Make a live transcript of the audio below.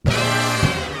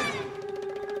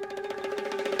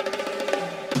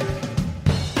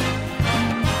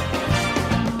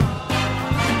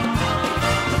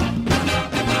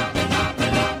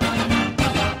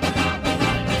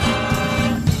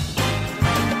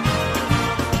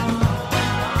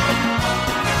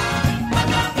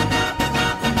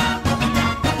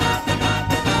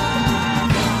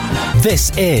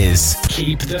This is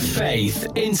Keep the Faith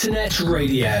Internet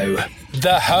Radio,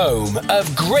 the home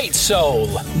of great soul,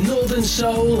 Northern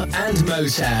Soul and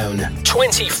Motown.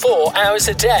 24 hours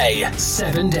a day,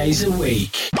 7 days a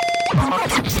week.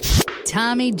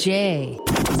 Tommy J.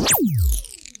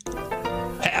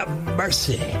 Have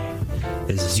mercy.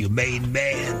 This is your main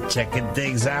man checking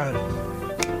things out.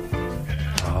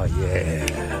 Oh, yeah.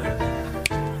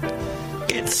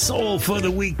 It's Soul for the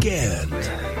Weekend.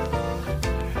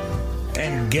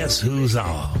 And guess who's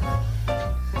on?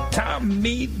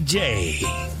 Tommy J.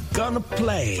 Gonna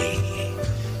play.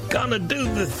 Gonna do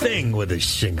the thing with a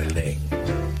shingling.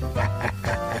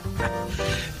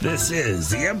 This is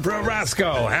the Emperor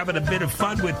Roscoe having a bit of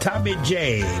fun with Tommy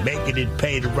J, making it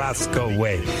pay the Roscoe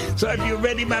way. So if you're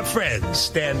ready, my friends,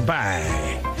 stand by.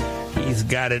 He's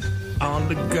got it on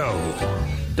the go.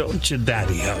 Don't you,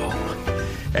 Daddy-O?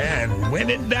 And when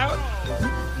in doubt,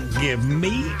 give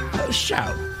me a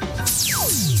shout.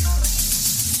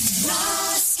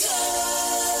 Roscoe's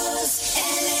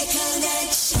LA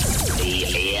Connection.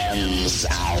 Aliens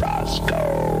are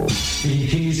Roscoe.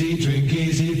 Speak easy, drink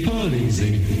easy, pull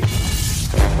easy.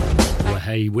 Well,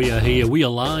 hey, we are here. We are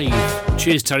live.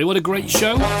 Cheers, Terry. What a great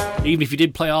show. Even if you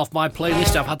did play off my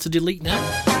playlist, I've had to delete now.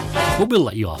 But we'll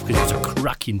let you off because it's a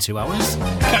cracking 2 hours.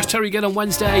 Catch Terry again on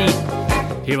Wednesday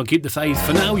here on Keep the Faith.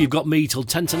 For now, you've got me till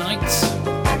 10 tonight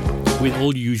with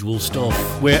all usual stuff.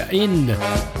 We're in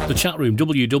the chat room,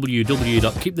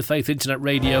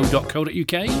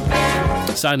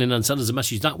 www.keepthefaithinternetradio.co.uk. Sign in and send us a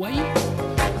message that way.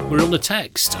 We're on the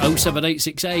text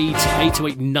 07868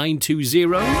 828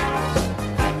 920.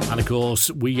 And of course,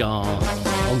 we are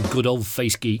on good old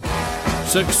Face Geek.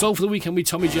 Search Soul for the Weekend with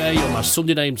Tommy J or my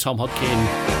Sunday name, Tom Hodkin,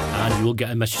 and you will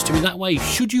get a message to me that way,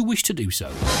 should you wish to do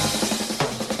so.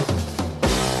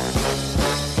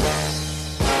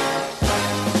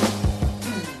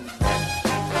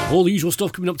 All the usual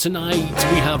stuff coming up tonight.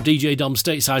 We have DJ Dom's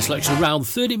Stateside selection around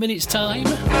 30 minutes time.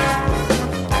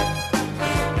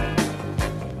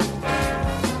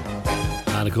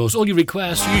 And of course, all your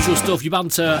requests, usual stuff, your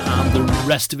banter, and the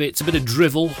rest of it. It's a bit of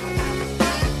drivel.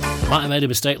 Might have made a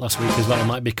mistake last week as well. I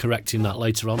might be correcting that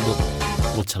later on, but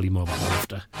we'll tell you more about that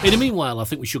after. In the meanwhile, I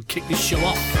think we should kick this show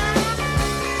off.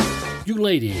 Young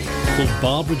lady called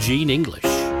Barbara Jean English.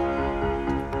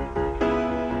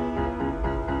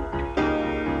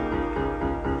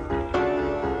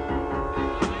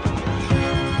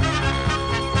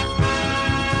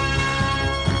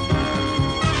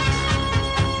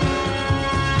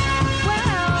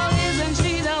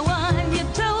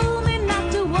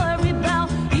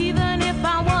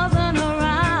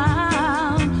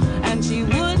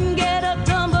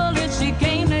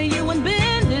 Came to you and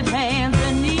bended hands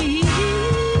and knees.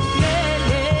 Yeah,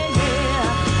 yeah, yeah.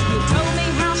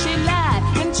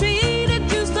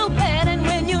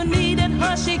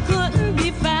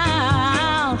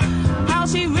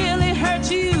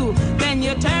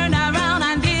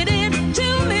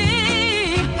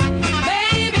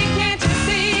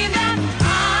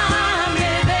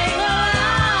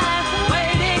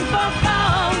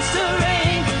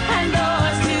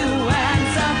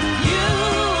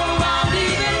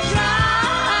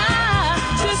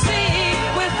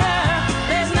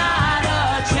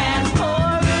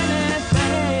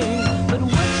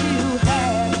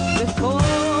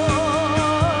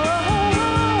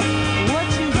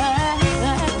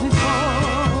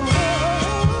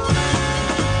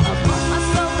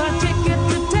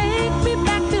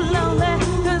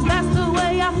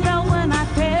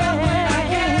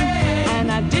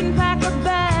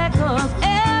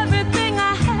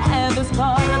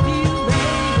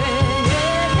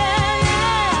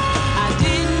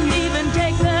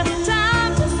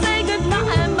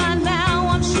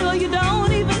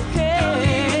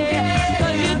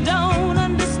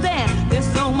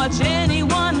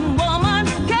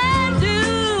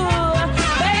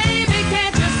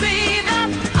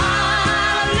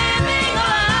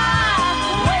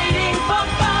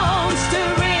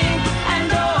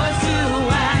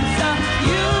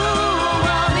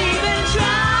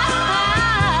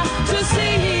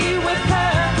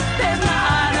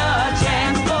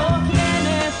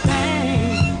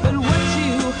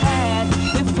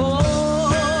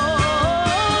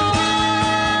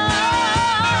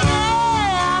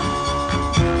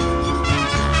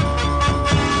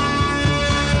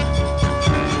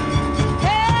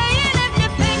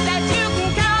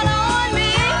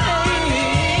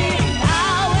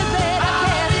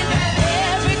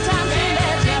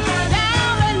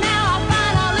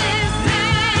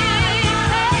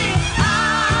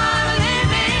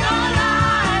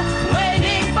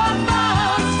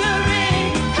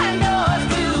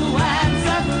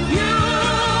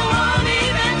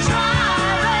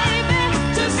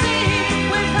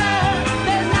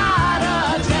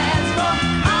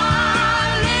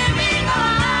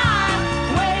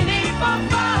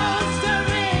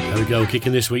 go,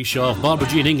 kicking this week's show off. Barbara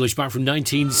Jean English back from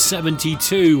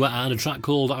 1972 and a track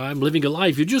called I'm Living a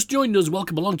Life. If you just joined us,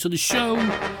 welcome along to the show.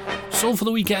 Soul for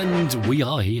the weekend, we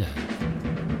are here.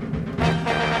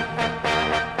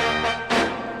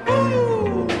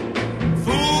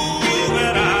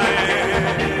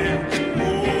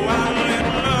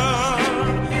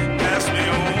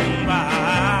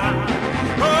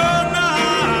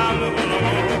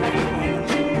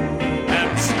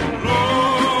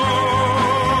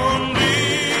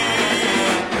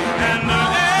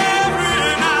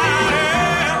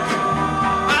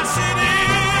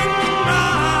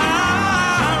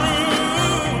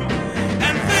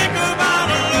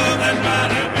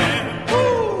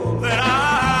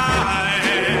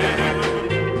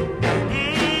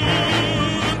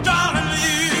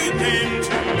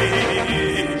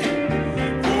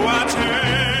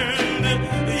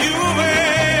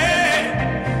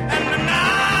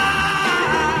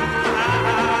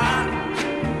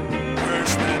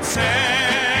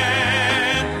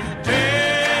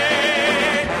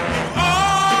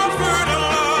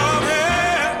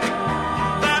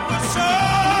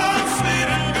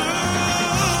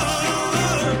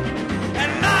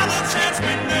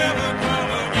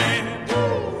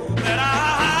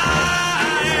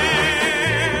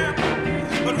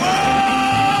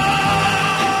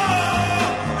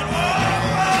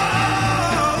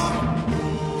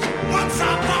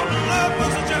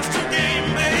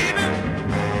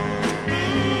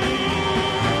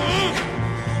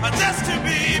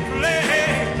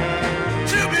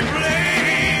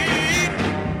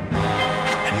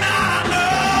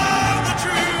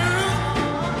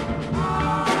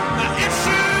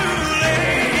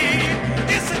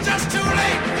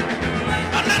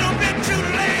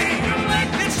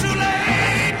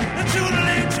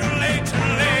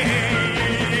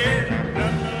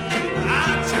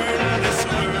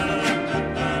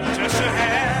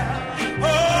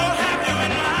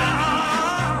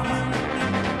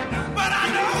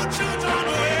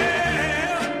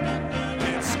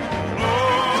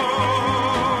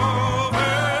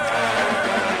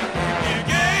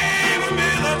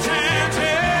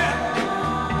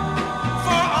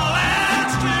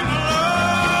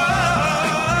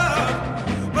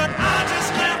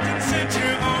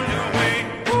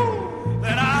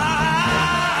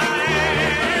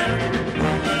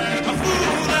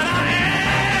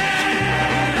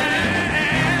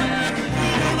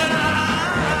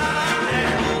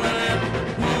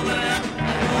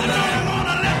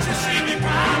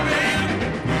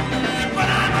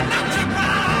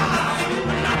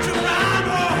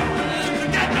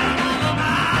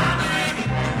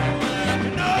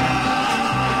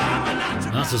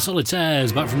 The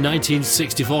Solitaires, back from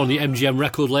 1964 on the MGM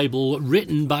record label,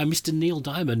 written by Mr. Neil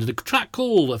Diamond, the track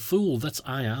called A Fool That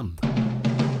I Am.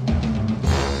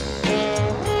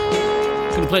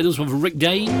 Going to play this one for Rick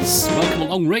Daines. Welcome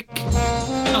along, Rick.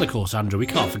 And of course, Andrew, we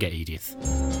can't forget Edith.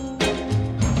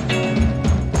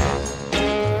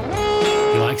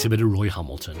 He likes a bit of Roy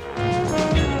Hamilton.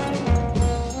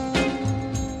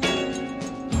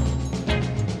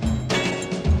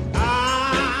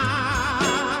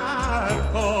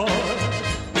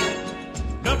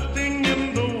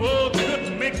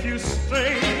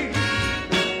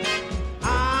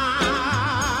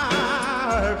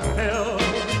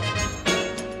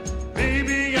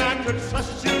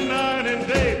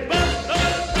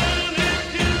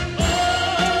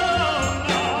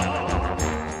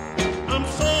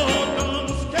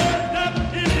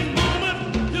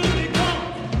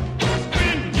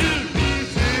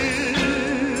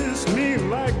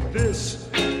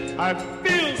 I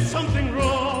feel something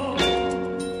wrong.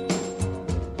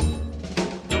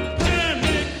 The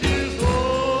pen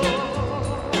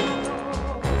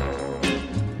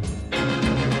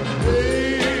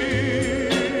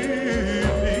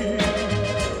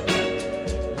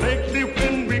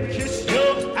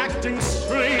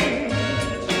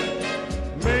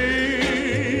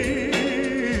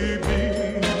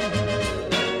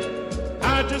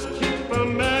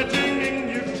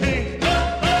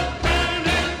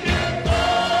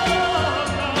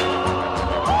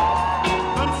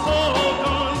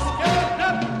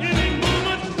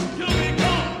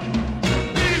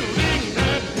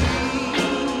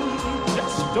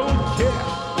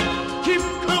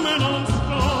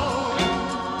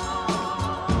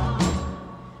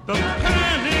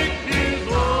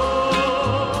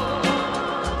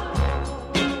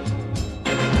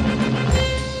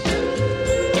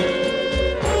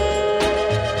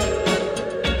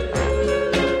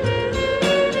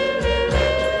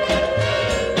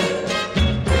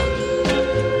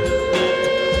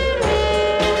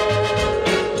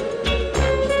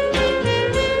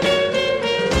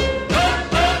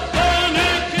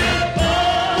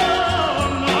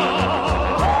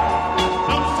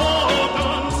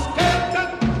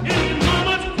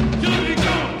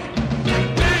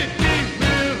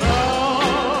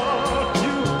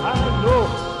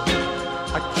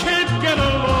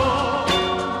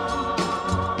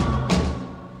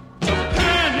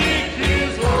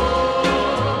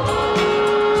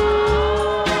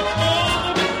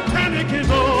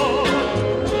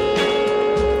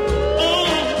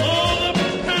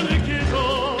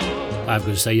I've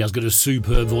got to say, he has got a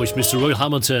superb voice, Mr. Roy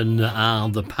Hamilton,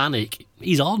 and the Panic,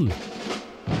 he's on.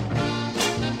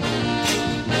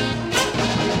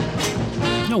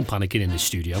 No panicking in this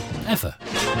studio, ever.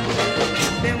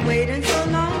 Been waiting so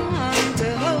long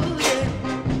to hold you.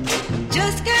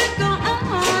 Just can't go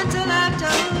on till I've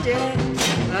told you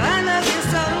I love you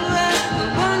so, I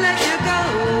won't let you go.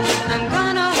 I'm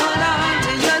gonna hold on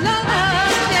to your love,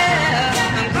 yeah.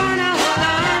 I'm gonna hold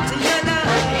on to your love.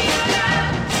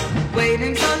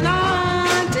 Waiting so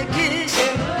long to kiss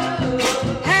you.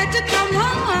 Had to come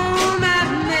home,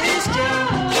 I've missed you.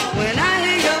 When I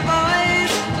hear your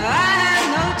voice, I have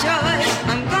no choice.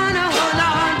 I'm gonna hold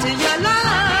on to your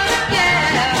love,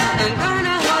 yeah. I'm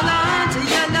gonna hold on to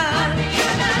your love.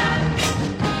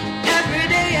 Every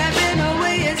day I've been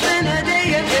away, it's been a day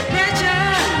of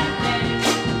depression.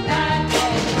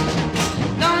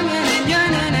 Longing and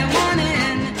yearning and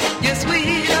wanting your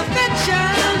sweet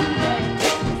affection.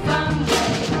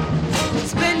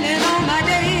 Spending all my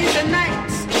days and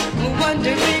nights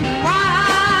wondering why.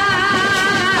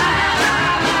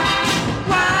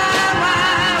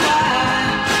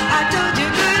 I told you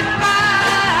goodbye.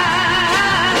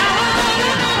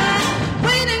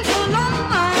 Waiting so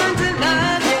long to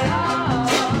love you.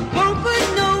 Won't put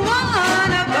no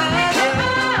one above you.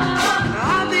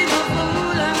 I'll be the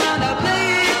fool, I'm gonna play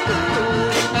it cool.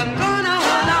 I'm gonna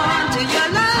hold on to your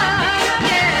love,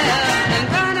 yeah. I'm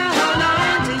gonna hold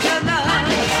on to your love.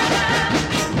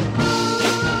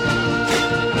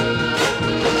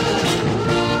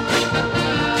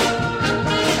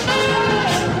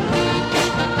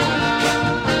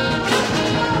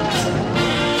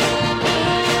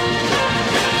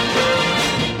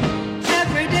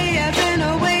 Every day I've been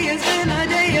away, it's been a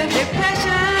day of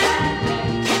depression.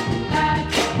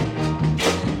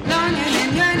 Longing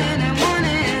and yearning and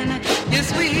wanting your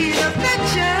sweet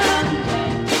affection.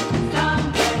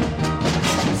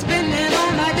 Spending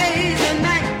all my days and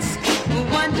nights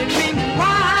wondering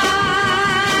why.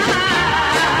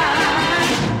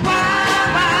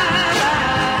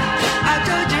 I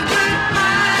told you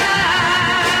goodbye.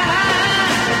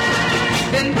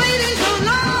 Been waiting so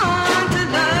long to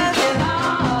love you.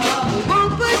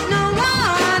 Won't put no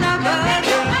one above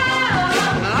you.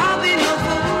 I'll be no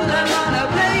fool, I'm gonna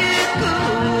play it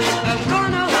cool. I'm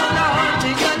gonna hold on to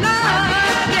your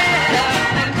love,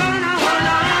 yeah. I'm gonna hold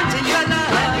on to your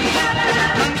love.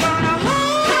 I'm gonna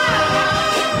hold on.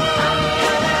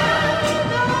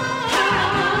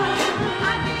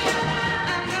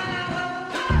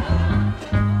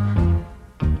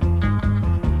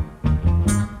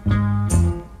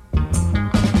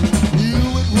 Knew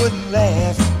it wouldn't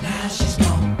last. Now she's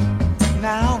gone.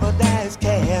 Now the die is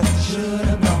cast.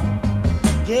 Should've known.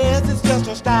 Guess it's just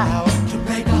her style to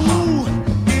break a heart.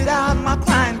 Get out my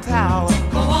crying towel.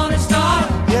 Go on and start.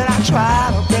 Yet I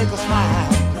try to break a smile.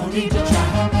 No need to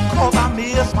try. 'Cause I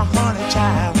miss my honey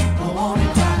child. Go on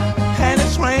and cry. And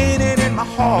it's raining in my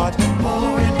heart.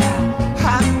 Pouring down.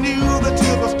 I knew the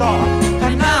tears would start.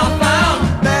 And now I found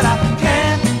that I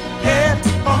can't get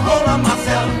a hold of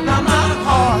myself. Now my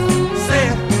heart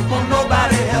said for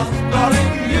nobody else.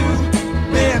 Darling, you've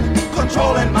been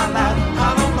controlling my life. I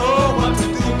don't know what to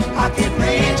do. I keep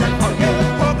reaching for you.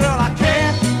 Oh girl, I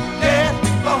can't get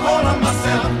a hold of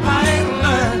myself. I ain't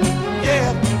learned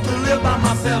yet to live by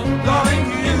myself. Darling,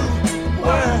 you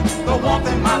were the warmth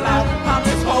in my life. I'm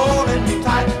just holding you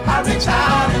tight. I reach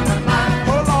out in the night.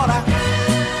 Oh Lord,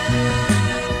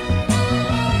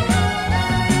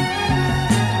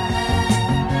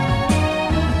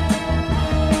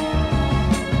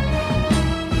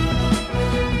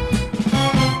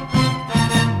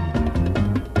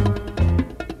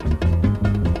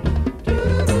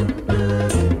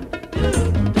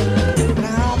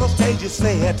 now the stage is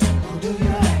set.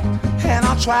 And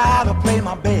I'll try to play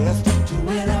my best to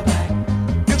win her back.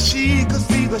 If she could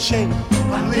see the shape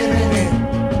I'm living in,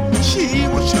 she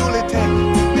would surely take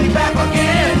me back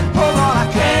again. Oh Lord, I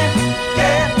can't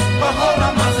get a hold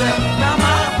of myself. Now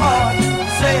my heart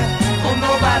said for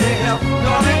nobody else.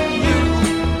 Darling, you've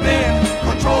been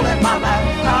controlling my life.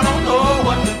 I don't know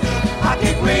what to do. I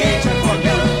keep reaching for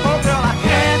you. Oh girl, I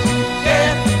can't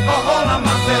get a hold of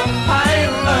myself. I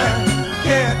ain't learned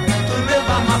yet to live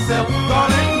by myself.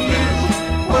 Darling, you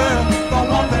were the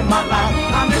warmth in my life.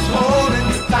 I'm just holding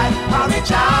you tight. I'll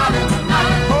reach out in the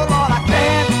night. Oh Lord, I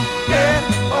can't get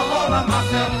a hold of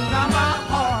myself. Now my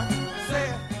heart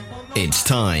said It's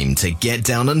time to get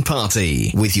down and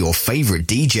party with your favorite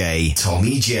DJ,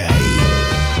 Tommy J.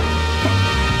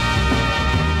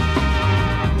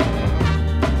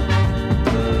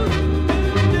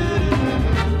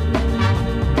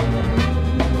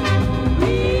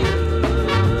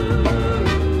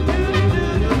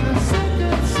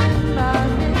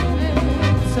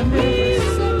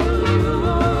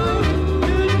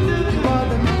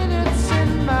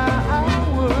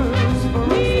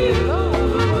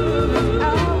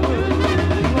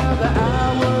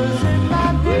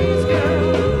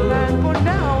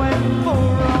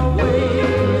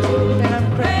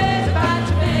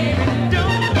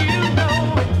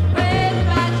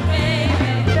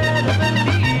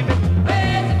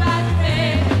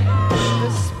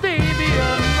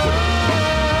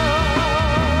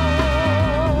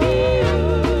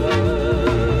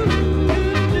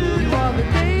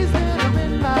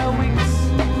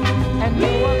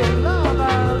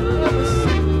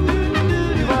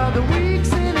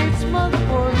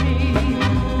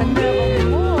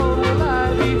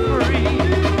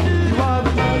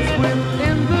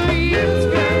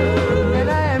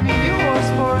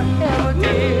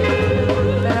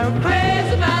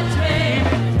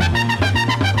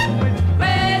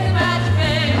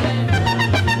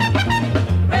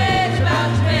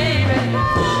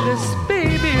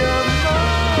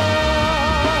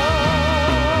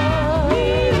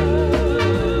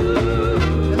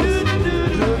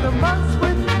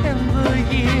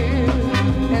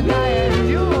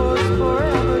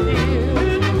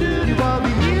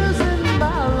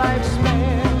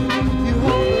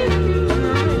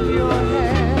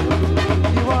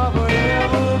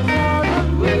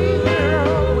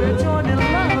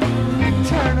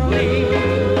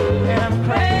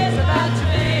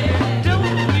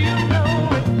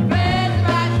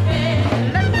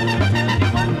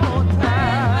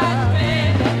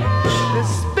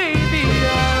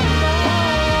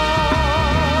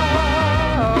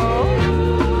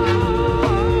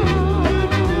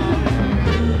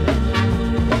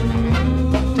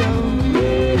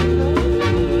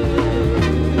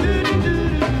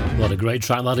 great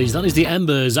track that is. That is the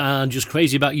Embers and Just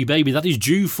Crazy About You Baby. That is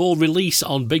due for release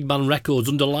on Big Man Records,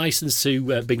 under license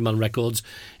to Big Man Records.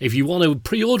 If you want to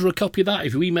pre-order a copy of that,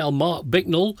 if you email Mark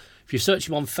Bicknell, if you search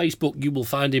him on Facebook, you will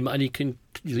find him and you can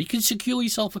secure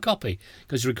yourself a copy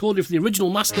because it's recorded from the original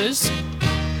masters.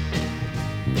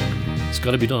 It's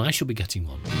got to be done. I should be getting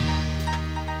one.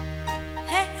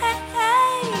 Hey, hey,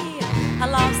 hey, I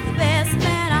lost the best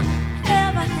man I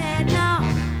ever had now,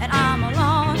 and I'm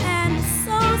alone and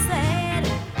so sad.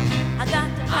 I got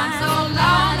to find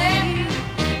somebody,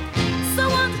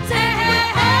 someone to take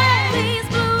away all these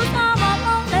blues. I'm a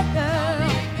lonely girl,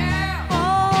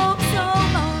 oh, so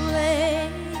lonely.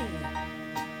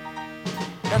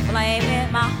 The flame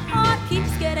in my heart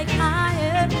keeps getting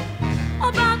higher,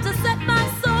 about to set my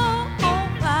soul on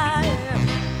fire.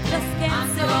 Just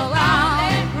can't sit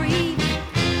around and breathe.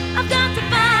 I've got to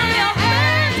find your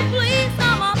hand to please.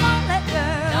 I'm a lonely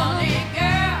girl.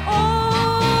 Oh,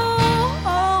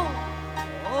 oh,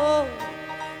 oh,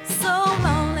 so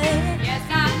lonely. Yes,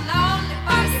 I'm lonely.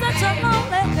 I'm such a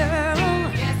lonely girl.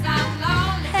 Yes, I'm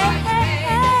lonely. Hey, hey,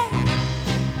 hey,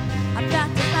 I've got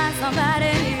to find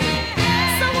somebody new,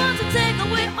 someone to take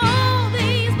away all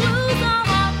these blues. I'm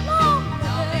a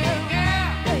lonely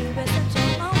girl, baby, such a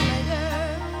lonely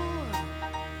girl.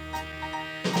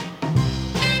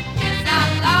 Yes,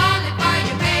 I'm lonely for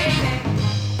you, baby.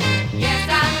 Yes,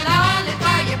 I'm lonely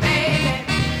for you, baby.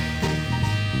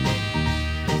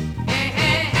 Hey,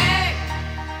 hey, hey.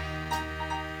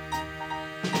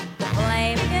 The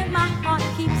flame in my heart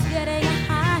keeps getting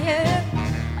higher,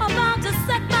 about to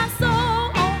set my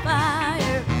soul on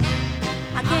fire.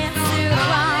 I can't sit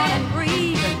around and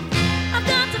breathe. I've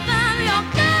got to find your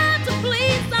man to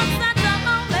please. I'm such a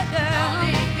lonely girl.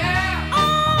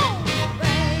 Oh,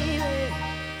 baby.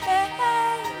 Hey,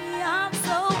 hey, I'm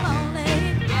so lonely.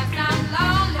 Yes, I'm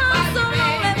lonely. I'm so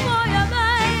lonely for you,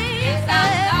 baby. Yes,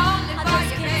 I'm lonely for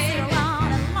you, baby. I just can't sit around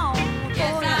and long for you.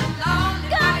 Yes, I'm lonely.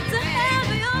 Got to have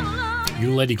your love. You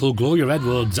lady called Gloria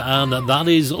Edwards, and that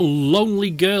is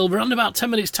Lonely Girl. We're on about 10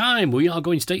 minutes' time. We are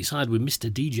going stateside with Mr.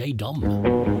 DJ Dom.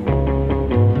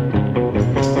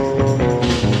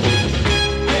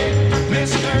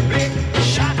 Mr. Big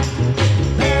Shot,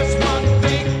 there's one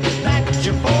thing that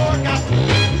you forgot.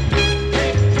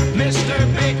 Hey, Mr.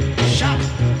 Big Shot,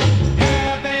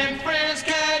 having friends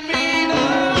can mean a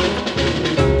lot.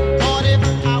 Thought if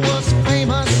I was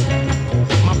famous,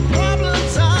 my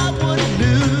problems I would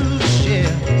lose. Yeah,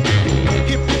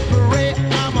 hip hip hooray,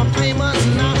 I'm a famous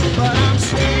now, but I'm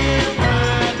still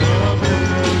right up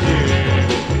yeah.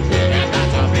 And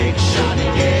that's a big shot,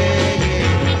 yeah,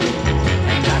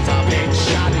 yeah. And that's a big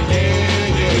shot,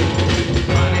 yeah, yeah.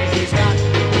 Money he's got,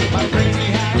 but rings he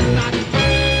has not.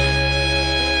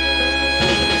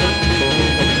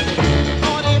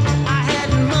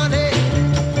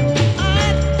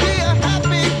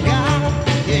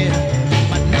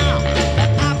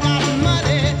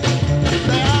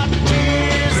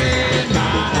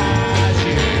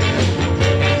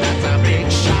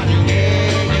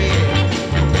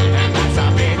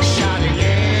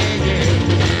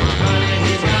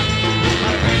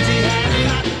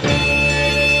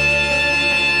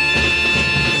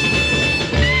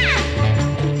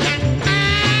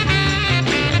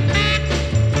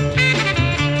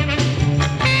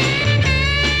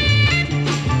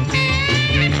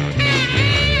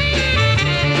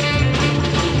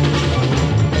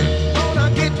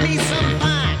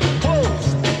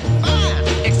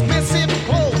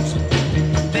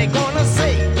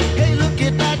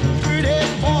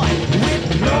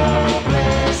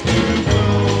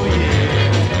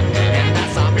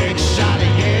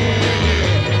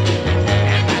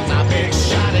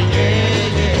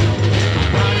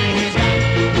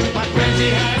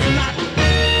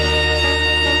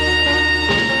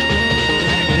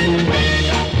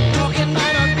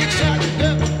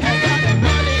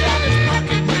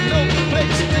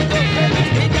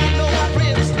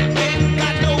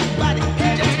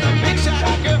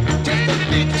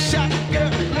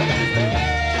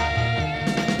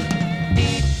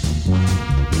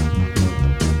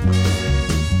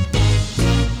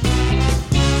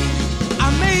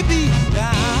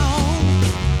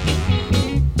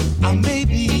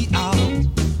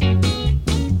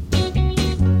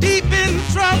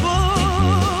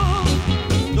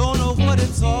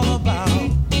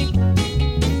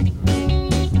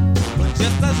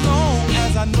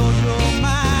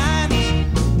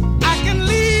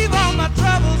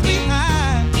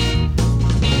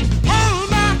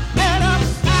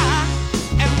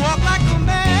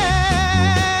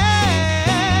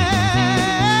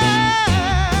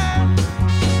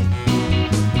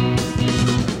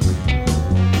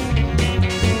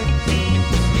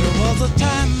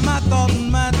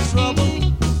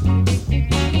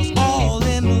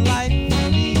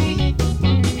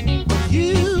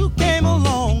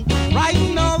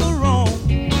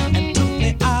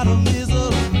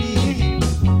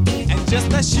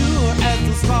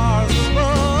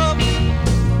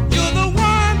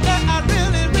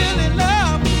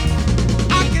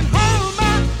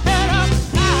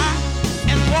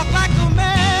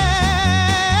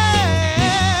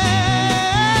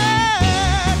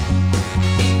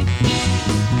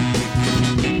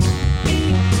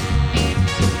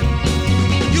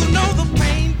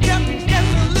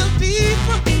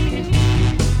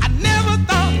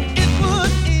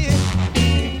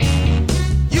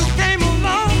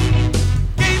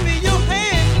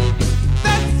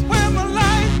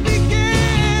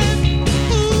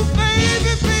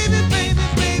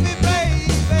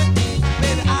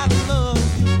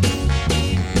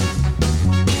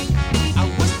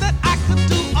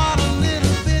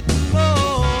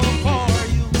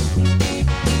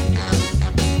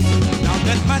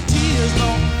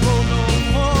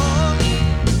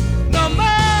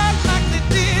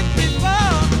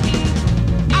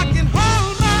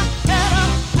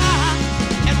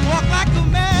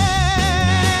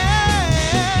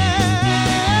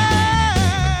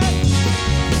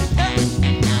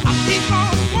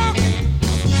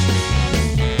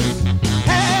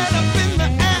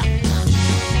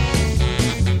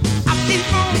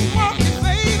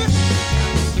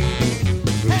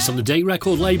 the Day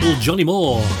record label Johnny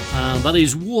Moore, and that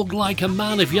is Walk Like a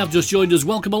Man. If you have just joined us,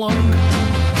 welcome along.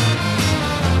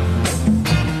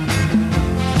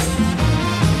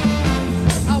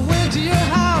 I went to your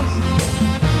house,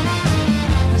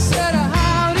 I said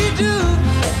howdy do,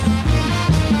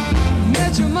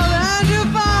 met your mother and your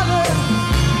father,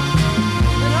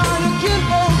 and all your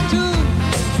kinfolk too.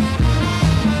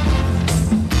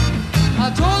 I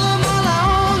told them all I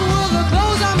owned were the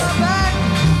clothes on my back,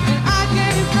 and I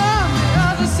came from the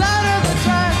other side of the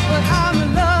track. But I'm in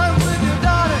love with your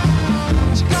daughter,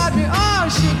 she got me all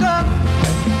shook up,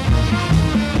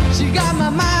 she got my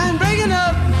mind breaking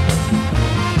up.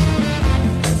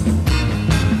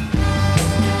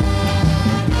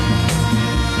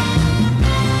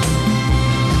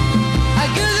 I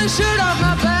give the shirt off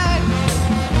my back,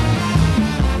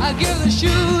 I give the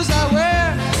shoes I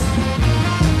wear,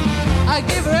 I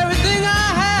give her everything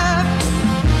I have,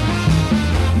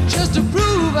 just to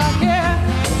prove I care.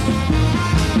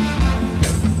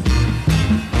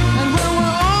 And when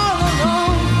we're all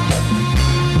alone,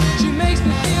 she makes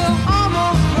me feel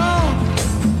almost grown.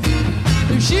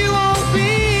 If she won't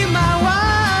be my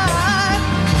wife,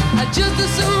 I just as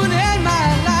soon end my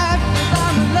life. If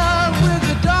I'm in love with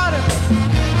your daughter,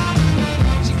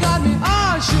 she got me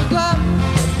all shook up,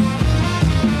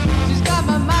 she's got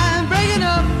my mind breaking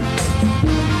up.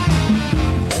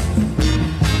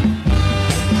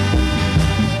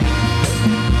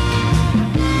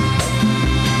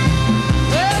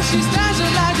 Well, she stands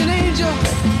there like an angel,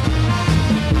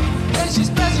 then she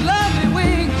spreads her lovely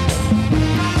wings.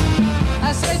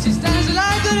 I said she stands there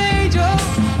like an angel,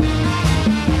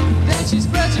 then she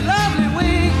spreads her lovely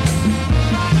wings.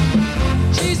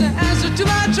 She's the answer to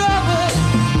my troubles,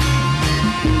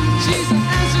 she's the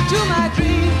answer to my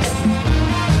dreams.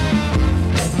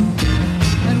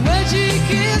 And when she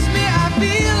kisses me, I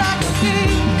feel like a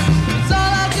king. It's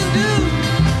all I can do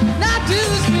not to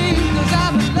scream, 'cause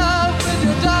I'm in love with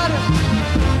your daughter.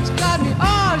 She got me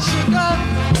all shook up,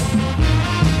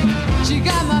 she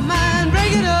got my mind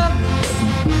breaking up.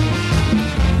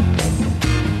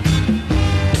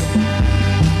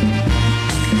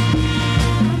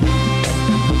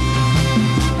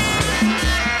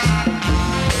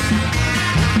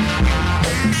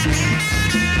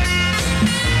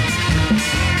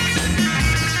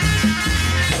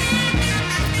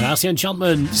 That's the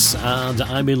Enchantments, and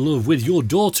I'm in love with your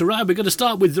daughter. Right, we're going to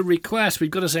start with the request. We've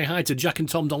got to say hi to Jack and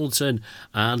Tom Donaldson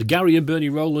and Gary and Bernie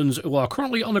Rowlands, who are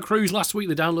currently on a cruise. Last week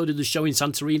they downloaded the show in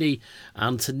Santorini,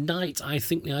 and tonight I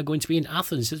think they are going to be in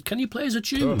Athens. He says, can you play us a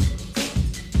tune?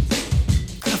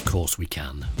 Of course we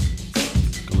can.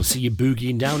 Gonna see you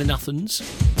boogieing down in Athens.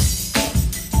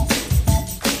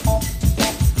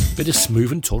 Bit of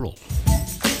Smooth and Turrell.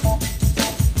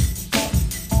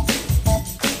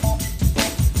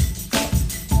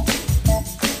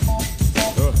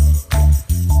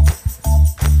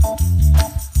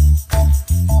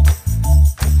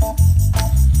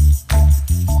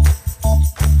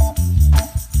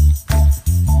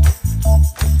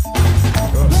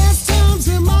 Best times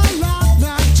in my life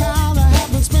now, child, I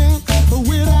haven't spent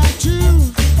without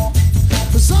you.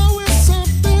 There's always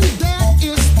something that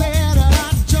is there that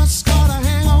I just gotta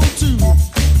hang on to.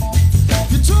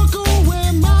 You took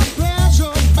away my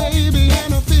pleasure, baby,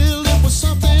 and I feel it was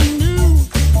something new.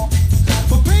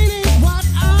 But pain ain't what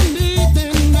I'm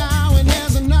needing now, and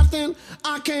there's nothing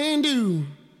I can do.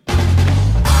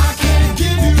 I can't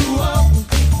give you up,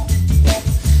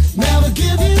 never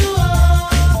give you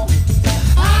up.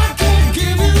 I can't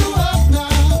give you up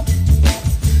now,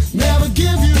 never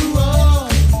give you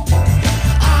up.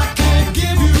 I can't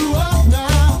give you up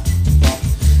now,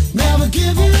 never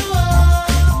give you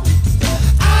up.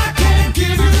 I can't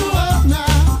give you up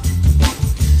now,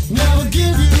 never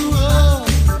give you up.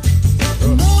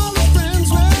 And all the friends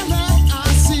well that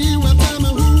I see will tell me,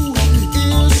 who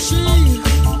is she?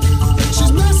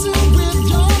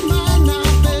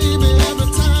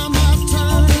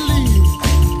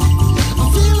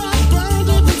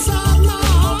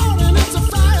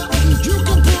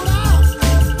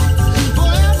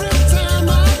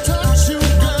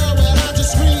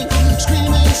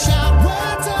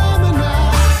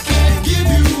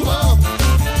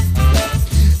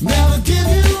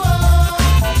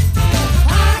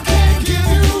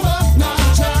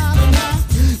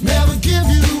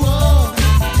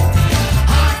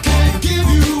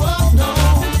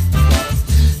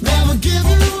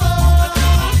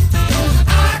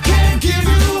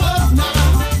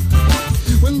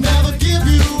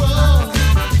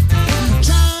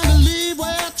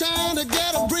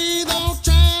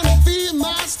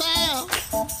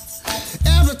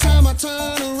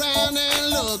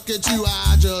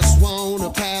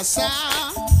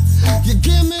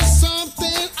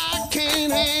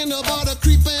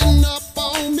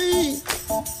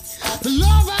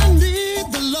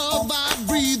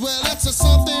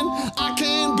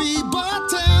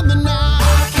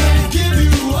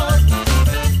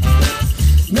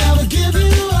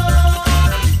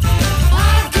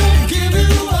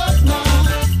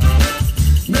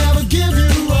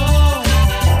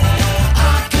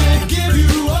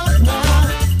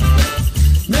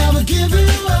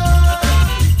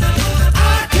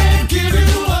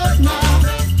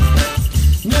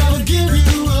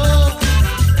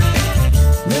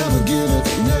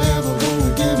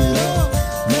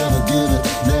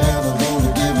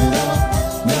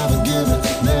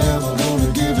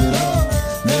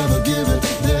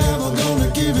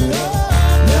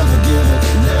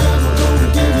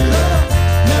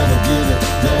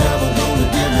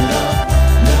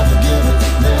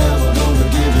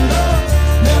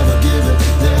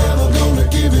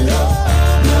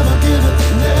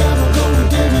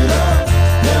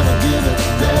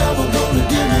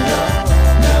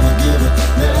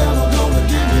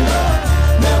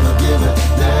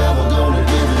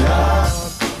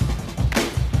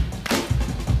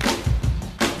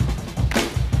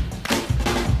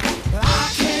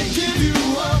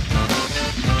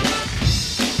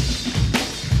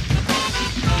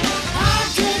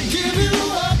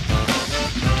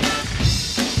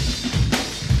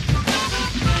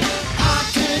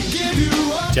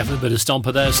 A bit of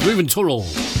stomper there. Smooth and Turrell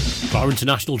for our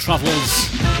international travellers.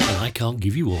 And I Can't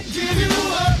Give You Up. Give you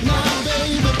up, my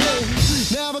baby,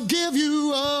 never give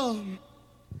you up.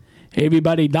 Hey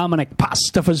everybody, Dominic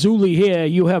Pastafazuli here.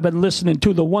 You have been listening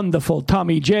to the wonderful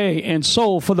Tommy J and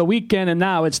Soul for the weekend, and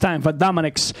now it's time for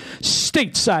Dominic's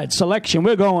Stateside selection.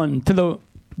 We're going to the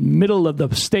middle of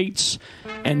the States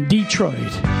and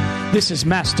Detroit. This is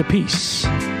Masterpiece,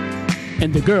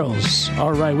 and the girls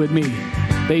are right with me.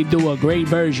 They do a great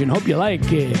version. Hope you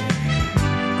like it.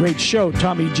 Great show,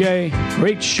 Tommy J.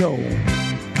 Great show.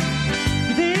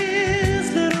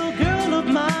 This little girl of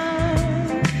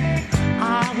mine,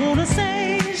 I wanna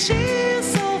say she's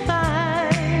so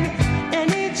fine, and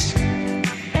each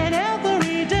and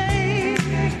every day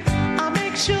I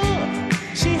make sure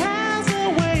she has a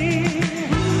way.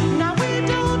 Now we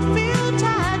don't feel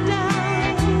tied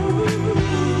down,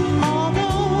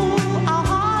 although our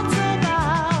hearts are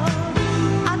bound.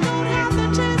 I don't have to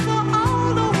chase her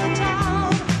all over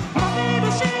town. My baby,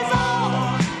 she's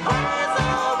always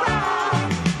around.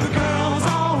 The girl's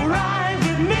alright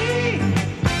with me.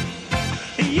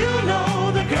 You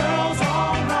know the girl's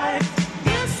alright.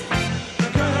 Yes, the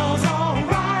girl's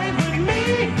alright with me.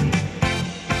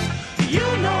 You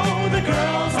know the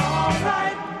girl's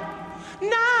alright.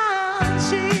 Now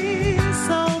she's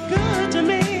so good to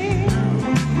me.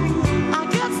 I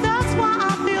guess that's why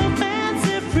I feel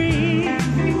fancy free.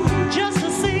 Just to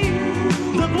see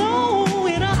the glow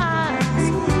in her eyes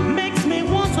makes me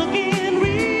once again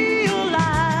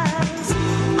realize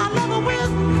I love her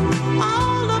with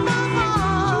all of my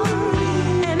heart,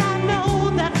 and I know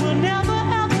that we'll never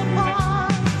ever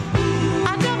part.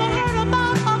 I never heard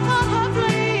about or caught her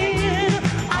playing.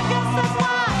 I guess that's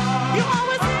why you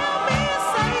always hear me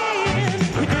saying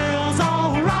the girl's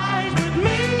alright with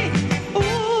me.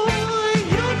 Ooh,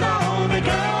 you know the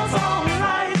girl's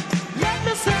alright. Let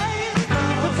me say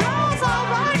the girl's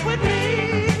alright with me.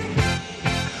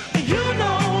 You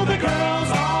know the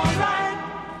girl's alright.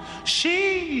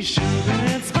 She's sugar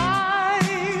and spice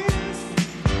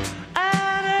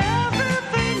and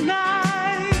everything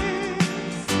nice.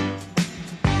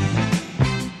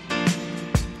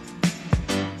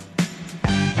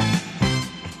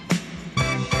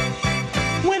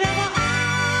 Whenever I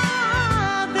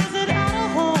visit at her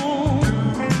home,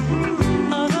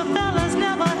 other fellas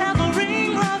never ever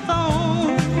ring her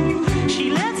phone.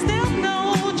 She lets them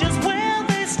know just where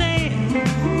they stay.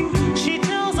 She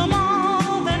tells them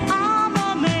all that I'm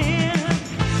a man.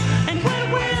 And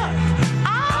when we're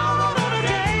out on a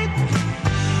date,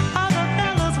 other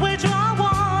fellas wait till I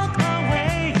walk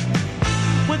away.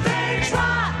 When they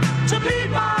try to beat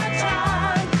my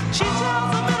time, she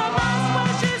tells them in a nice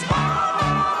way she's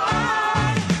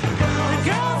fine. The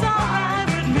girl's alright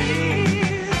with me.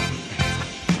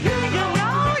 You know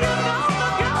the girl's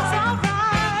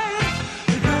alright.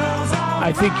 The girl's alright.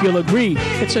 I think you'll agree.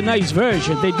 It's a nice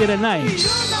version. They did it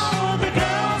nice.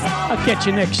 I'll catch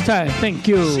you next time. Thank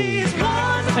you.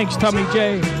 Thanks, Tommy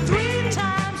J.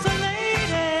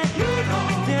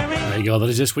 There you go, that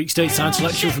is this week's Stateside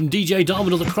selection from DJ Dom,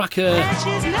 another cracker.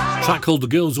 A track called The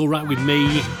Girl's Alright With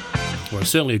Me, or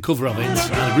certainly a cover of it,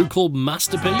 and a group called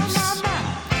Masterpiece.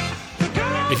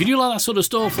 If you do like that sort of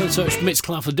stuff, then search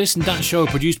Mixcloud for This and That Show,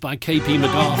 produced by KP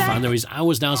McGough, and there is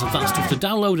hours and hours of that stuff to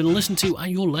download and listen to at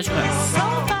your leisure,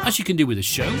 as you can do with this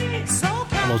show.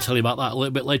 And I'll tell you about that a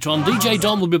little bit later on. DJ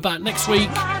Dom will be back next week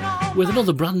with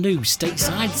another brand new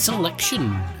Stateside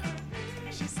selection.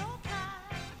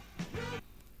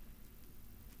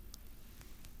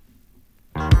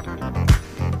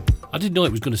 I did know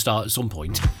it was going to start at some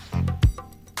point.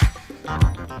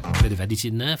 Bit of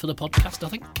editing there for the podcast, I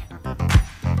think.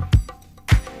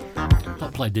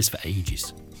 Not played this for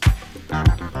ages.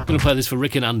 I'm going to play this for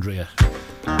Rick and Andrea.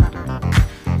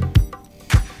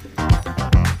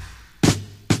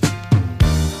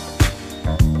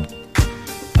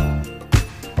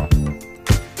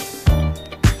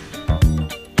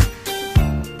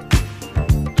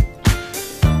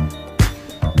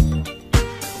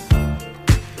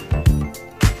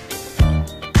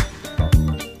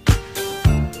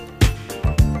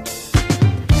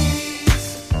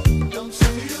 Don't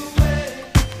send me away.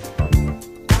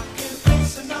 I can't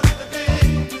face another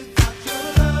day without your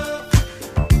love.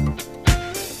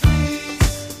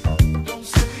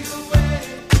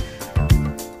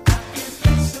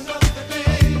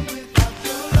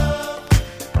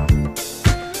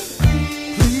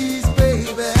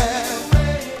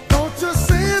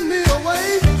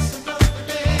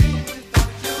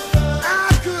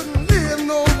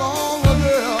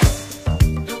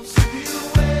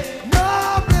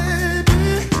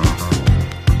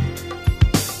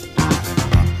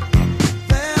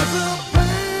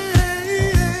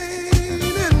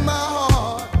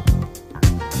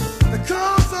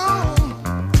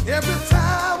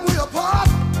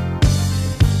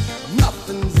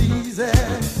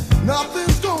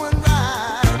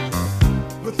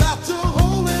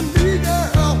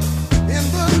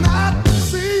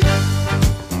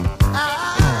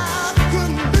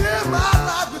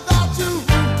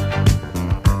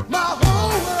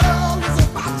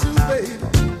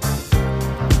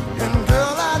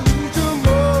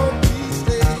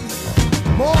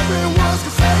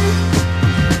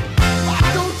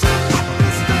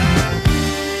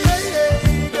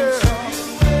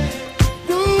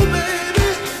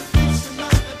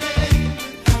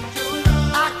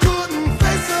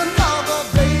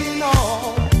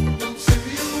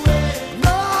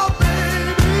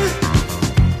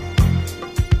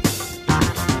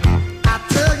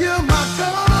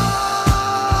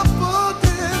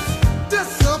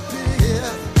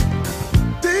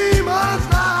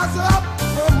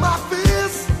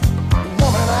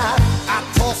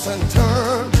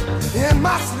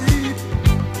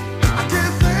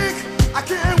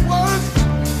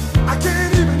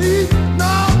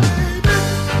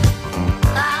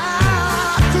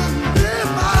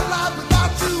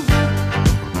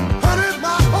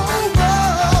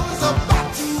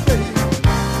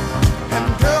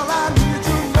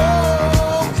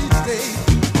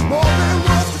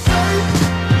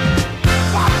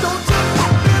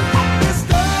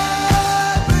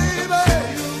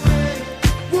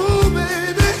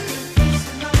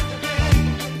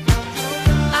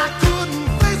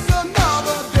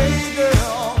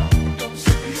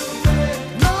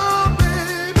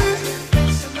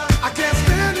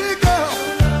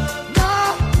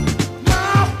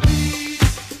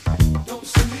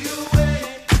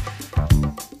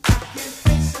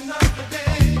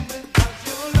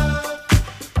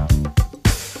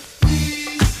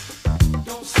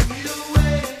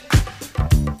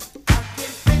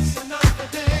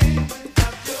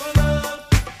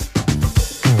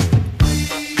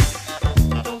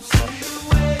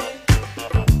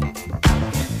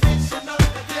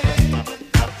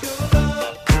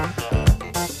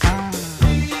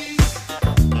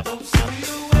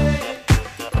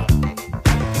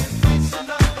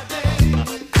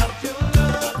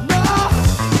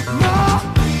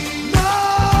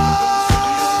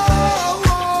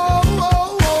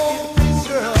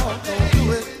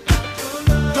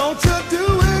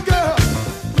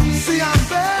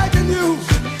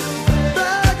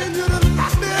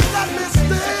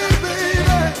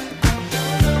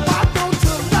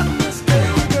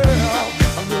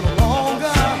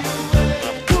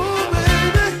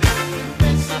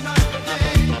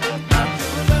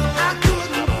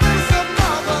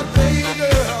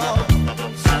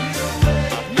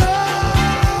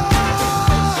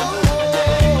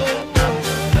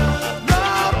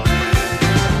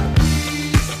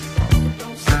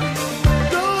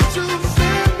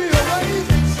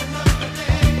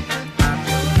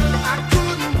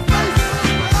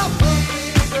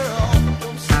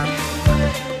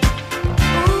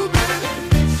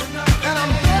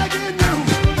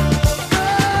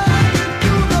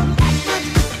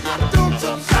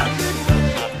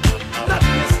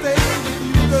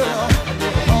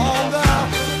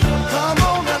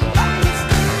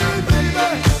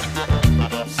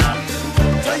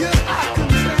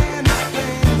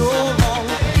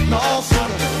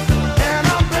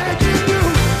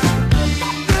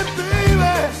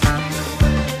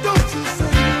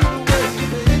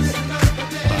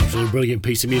 brilliant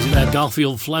piece of music there.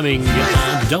 Garfield Fleming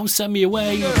and Don't Send Me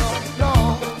Away.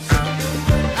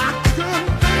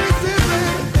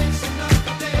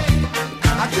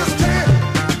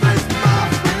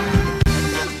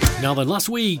 Now then, last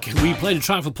week we played a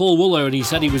track for Paul Wooler and he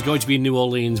said he was going to be in New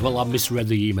Orleans. Well, I misread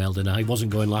the email, didn't I? He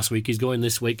wasn't going last week, he's going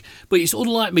this week. But it's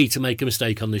unlike me to make a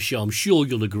mistake on this show. I'm sure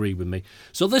you'll agree with me.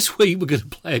 So this week we're going to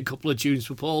play a couple of tunes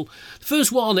for Paul. The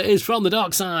first one is from the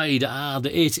Dark Side and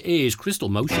it is Crystal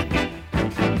Motion.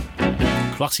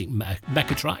 Classic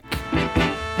mecha track.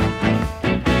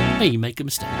 May you make a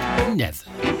mistake? Never.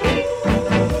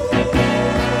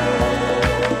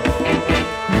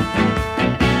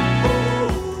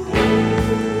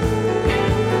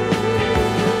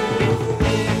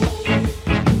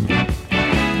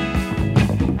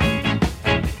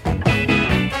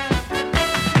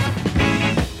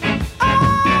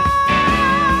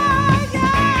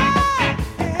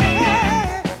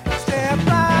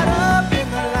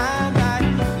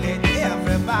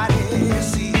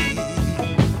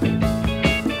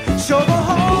 Show the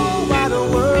whole wide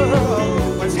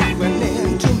world what's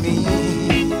happening to me.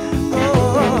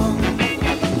 Oh,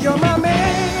 you're my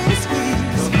main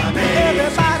squeeze,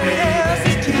 everybody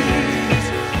else's tease.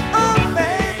 Oh,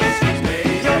 baby,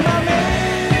 you're my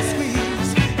main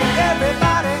squeeze,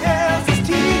 everybody else's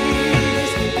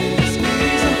tease.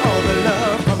 Squeezing all the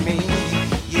love from me,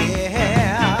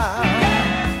 yeah.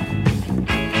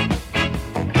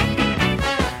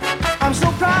 I'm so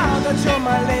proud that you're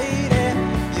my lady.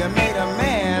 You made a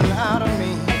man out of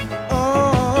me.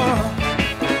 Oh,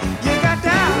 you got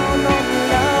down on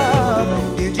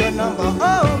love. Did your number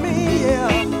on me,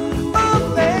 yeah. Oh,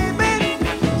 baby,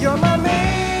 you're my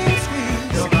main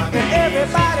squeeze. And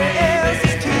everybody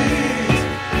else's tease.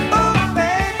 Oh,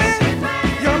 baby,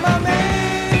 you're my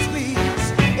main squeeze.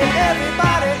 And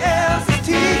everybody else's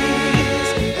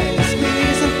tease. And you're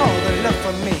squeezing all the love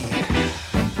from me.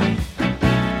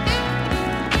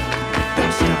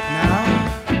 Don't stop now.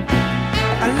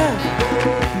 I love you.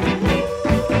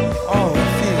 Oh, it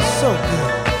feels so good.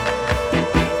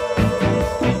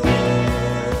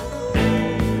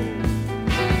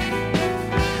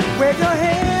 Wave your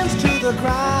hands to the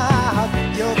crowd.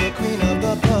 You're the queen of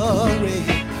the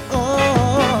parade.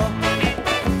 Oh,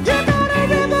 you got a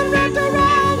ribbon wrapped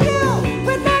around you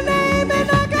with my name and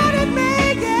I got it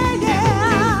made, yeah,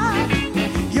 yeah.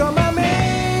 You're my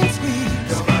main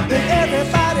squeeze, and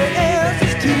everybody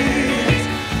else's tease.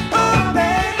 Oh,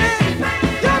 baby,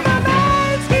 you're my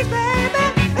main squeeze, baby,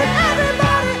 and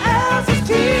everybody else's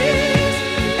tease.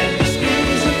 And you're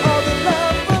squeezing all the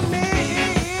love from me,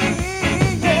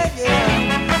 yeah,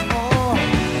 yeah. Oh,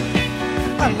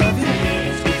 I love you.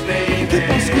 Keep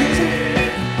on squeezing,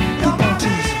 keep on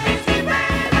teasing.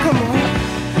 Come on,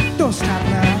 don't stop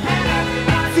now.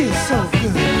 Feels so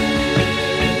good.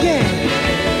 Yeah,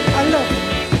 I love you.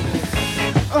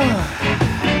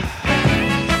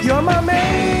 You're my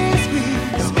main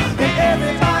squeeze, and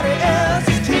everybody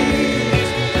else's tease.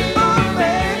 Oh,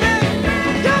 baby,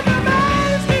 you're my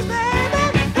main squeeze, baby,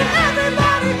 and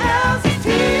everybody else's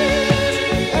tease.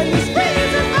 And you're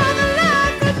squeezing all the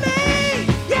love from me,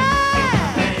 yeah.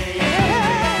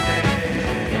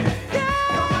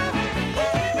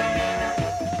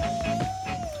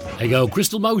 There you go,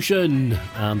 Crystal Motion,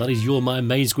 and that is You're My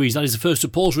Main Squeeze. That is the first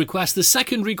of Paul's request. The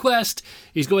second request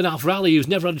is going out for Ali, who's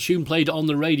never had a tune played on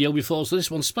the radio before, so this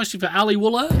one's especially for Ali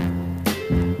Wooler.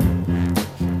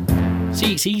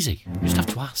 See, it's easy, you just have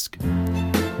to ask.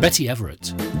 Betty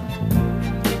Everett.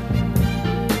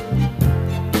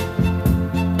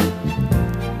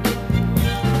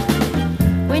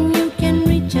 When you can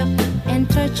reach up and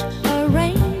touch a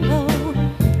rainbow,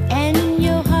 and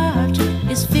your heart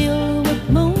is filled with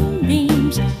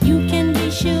moonbeams, you can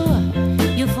be sure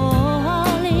you're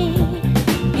falling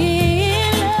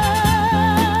in love.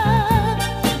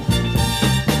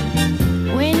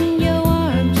 When your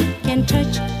arms can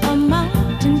touch a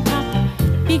mountain top,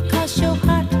 because your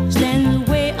heart stands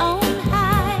way on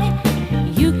high,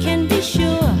 you can be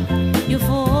sure you're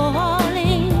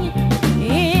falling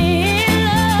in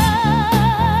love.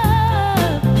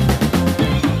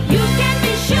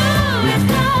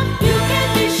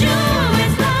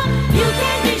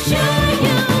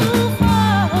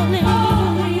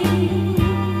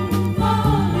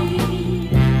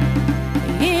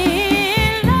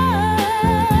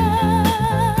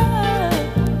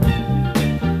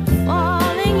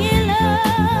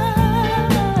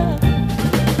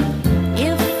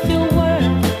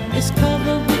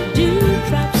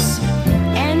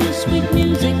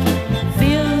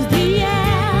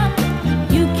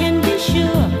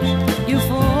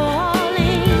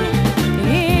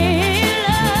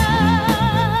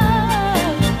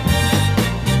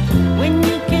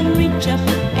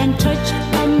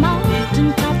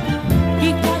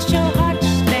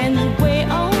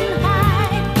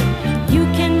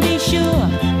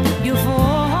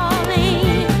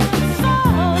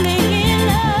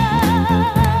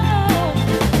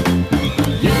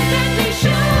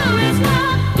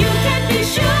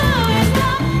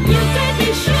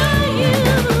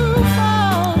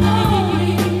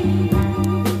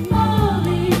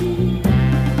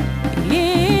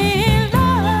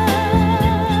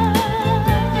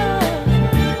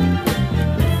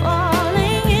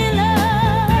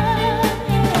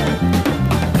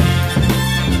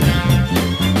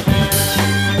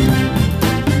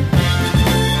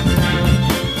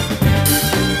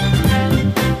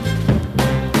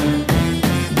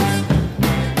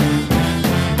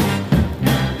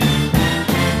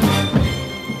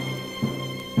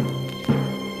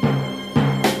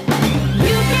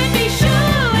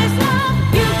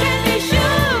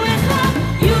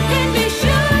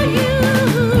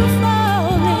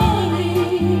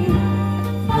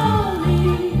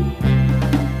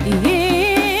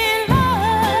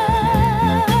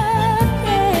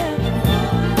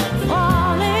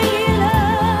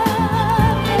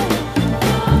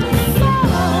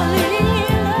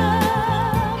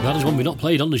 we've not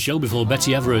played on the show before,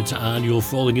 Betty Everett and You're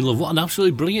Falling in Love. What an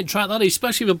absolutely brilliant track that is,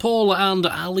 especially for Paul and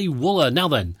Ali Wooler. Now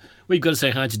then, we've got to say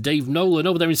hi to Dave Nolan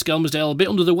over there in Skelmersdale, a bit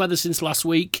under the weather since last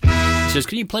week. He says,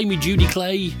 can you play me Judy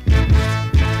Clay?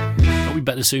 That'll be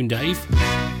better soon, Dave.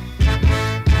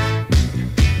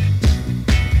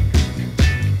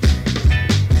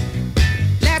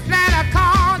 Last night I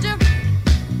called you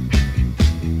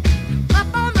up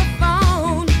on the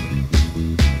phone.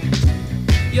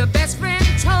 Your best friend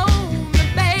told me,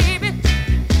 baby,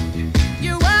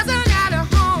 you wasn't at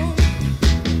home.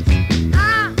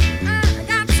 I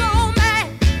got so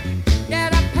mad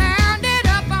that I pounded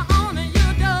up on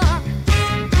your door.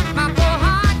 My poor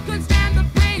heart couldn't stand the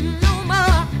pain no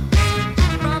more.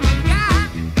 From a guy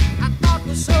I thought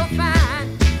was so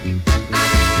fine, I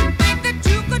didn't think that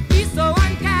you could be so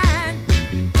unkind.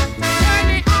 Turn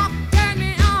me off, turn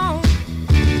me on.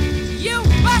 You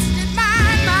busted my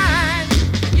mind.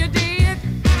 You did.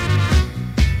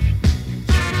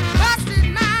 Busted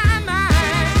my mind.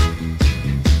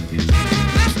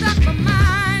 Messed up my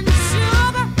mind,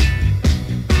 sugar.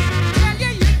 Tell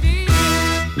you you did.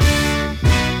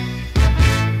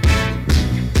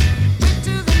 Went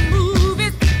to the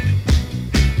movies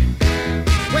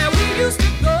where we used to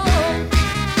go.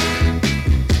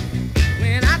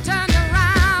 When I turned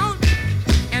around,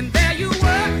 and there you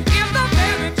were in the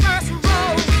very first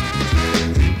row.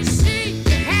 You see,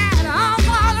 you had arms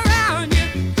all around you.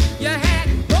 You had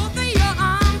both of your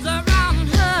arms around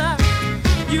her.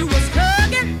 You was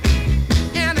hugging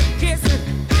and a kissing,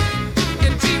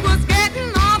 and she was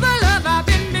getting all the love I've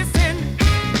been missing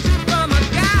from a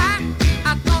guy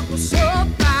I thought was so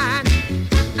fine.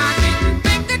 I didn't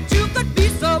think that you could be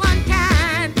so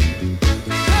unkind.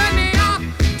 Turn me off,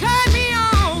 turn me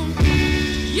on.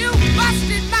 You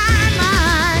busted my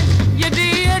mind. You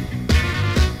did.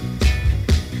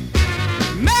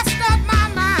 Messed up my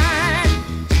mind.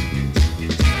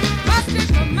 Busted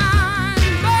my mind,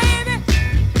 baby.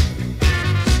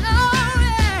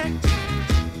 Sorry.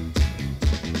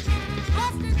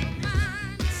 Busted my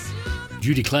mind, sugar.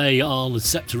 Judy Clay on the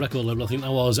Scepter record label, I think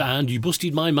that was, and You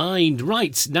Busted My Mind.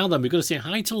 Right, now then, we've got to say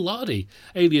hi to Lardy,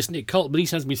 alias Nick Colt, but he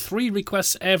sends me 3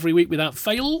 requests every week without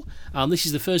fail, and this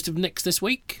is the first of Nick's this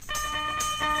week.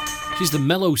 She's the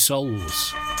Mellow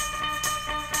Souls.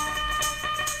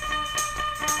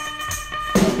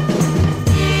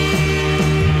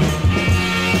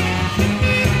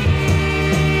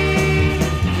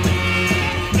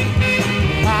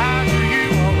 Why do you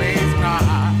always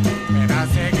cry when I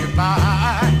say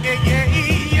goodbye? Yeah, yeah,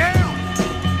 yeah.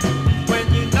 When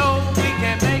you know we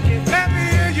can make it, let me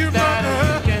hear you, brother.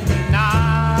 We can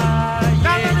deny.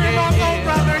 Let me hear my soul,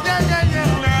 brother. Yeah, yeah,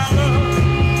 yeah. Now,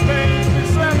 baby,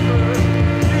 slipper,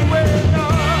 you wait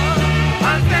on.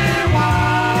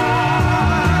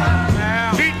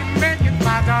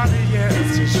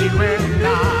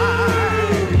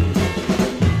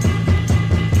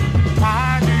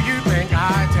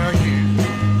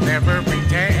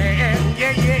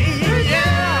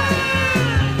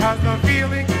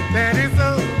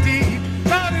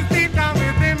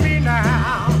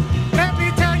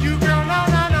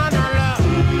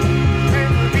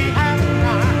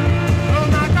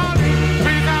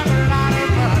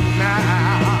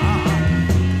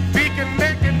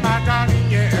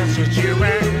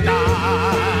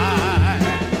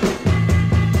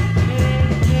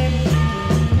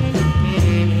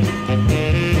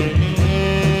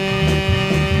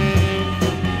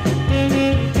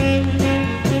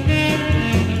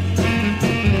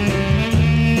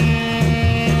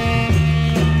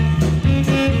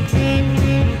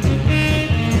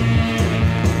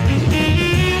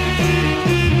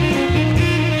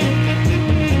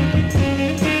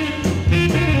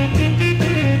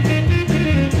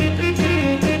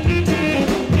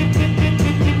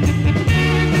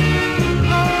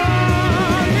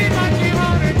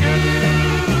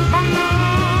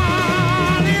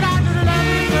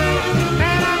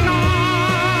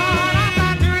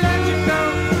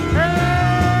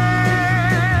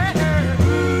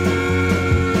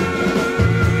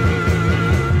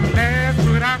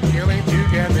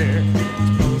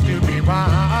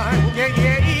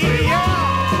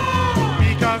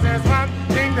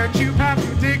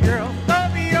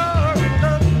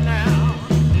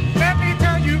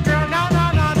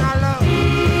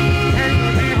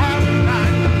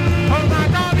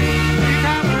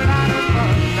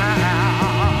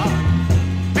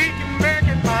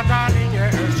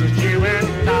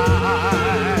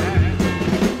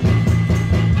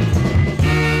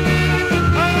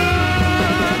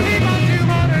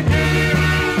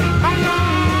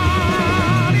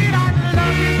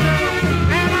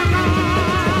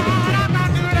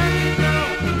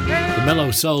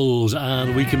 Mellow Souls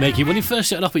and We Can Make It. When you first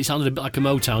set it up, it sounded a bit like a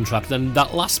Motown track. Then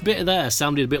that last bit there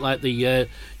sounded a bit like the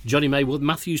Johnny May Wood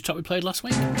Matthews track we played last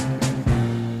week.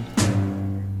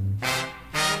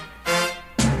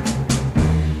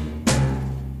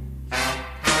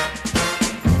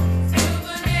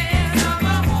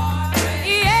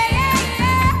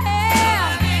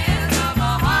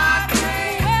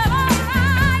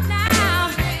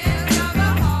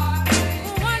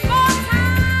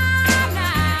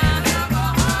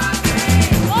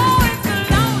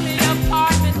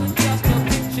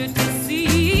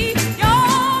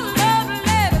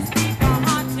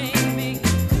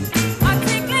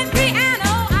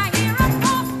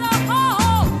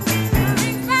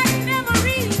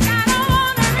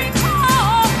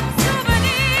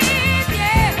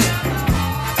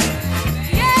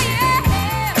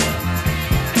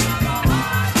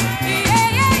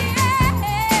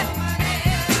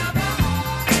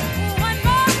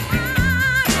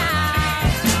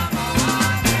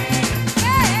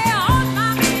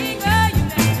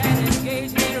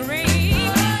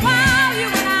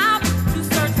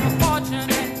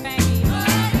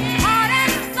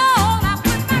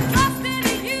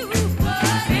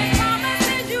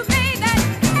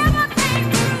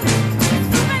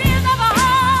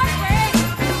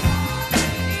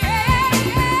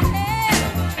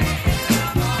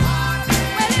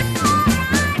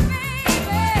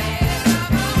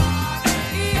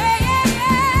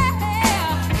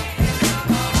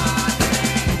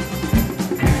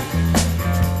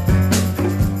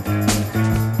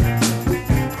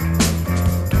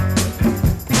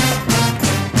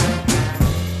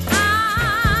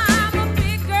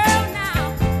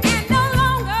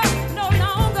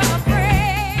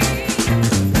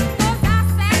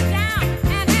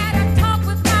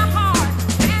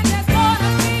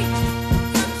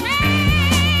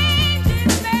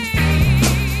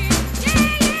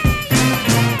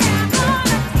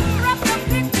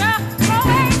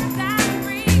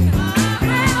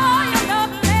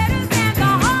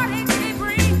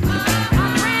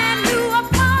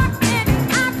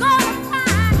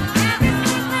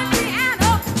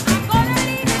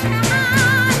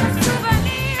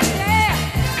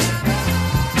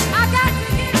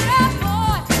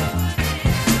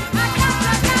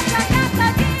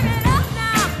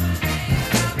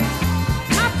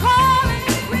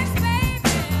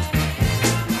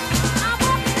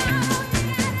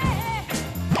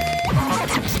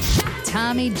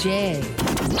 Tommy J.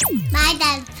 My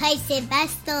dad plays the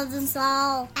best Northern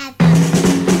Soul ever.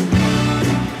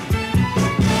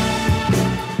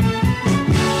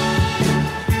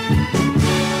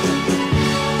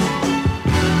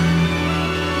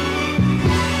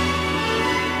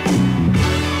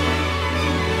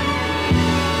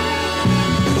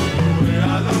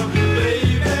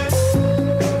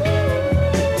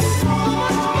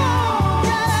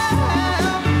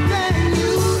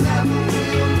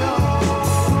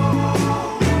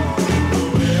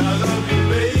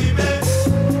 Baby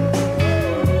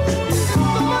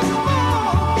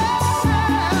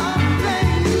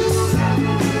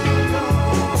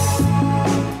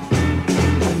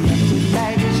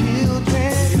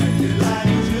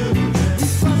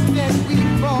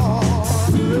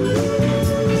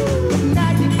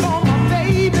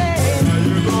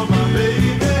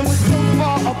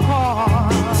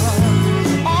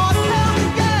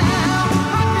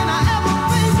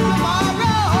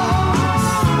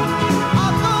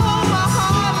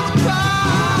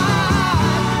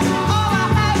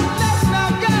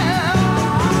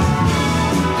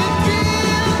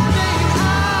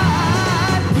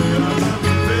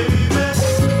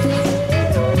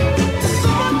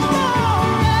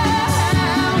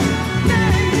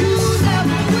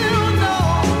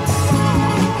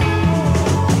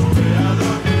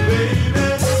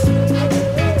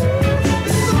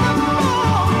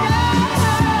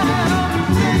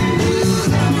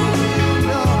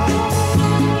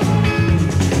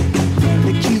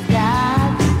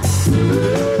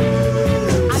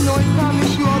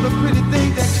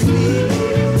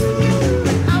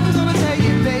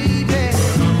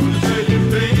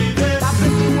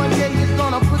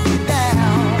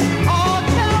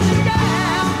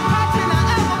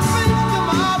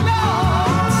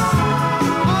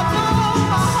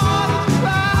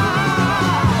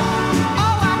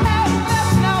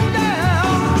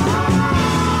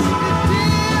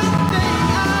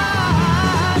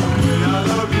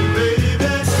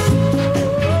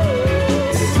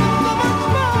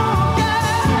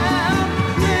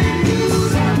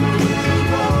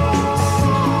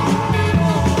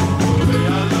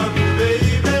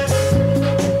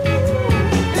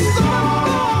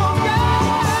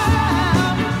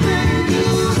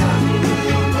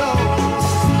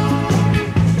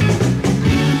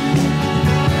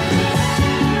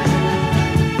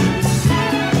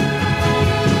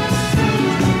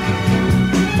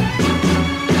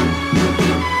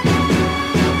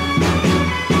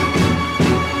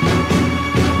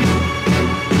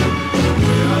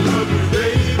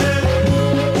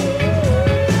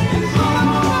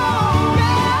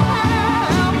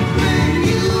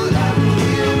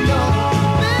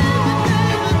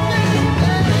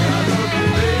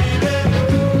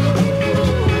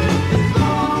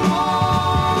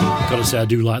say I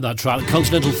do like that track.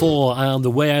 Continental 4 and The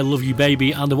Way I Love You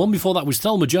Baby, and the one before that was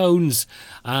Thelma Jones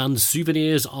and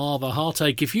Souvenirs of a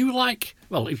Heartache. If you like,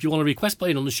 well, if you want to request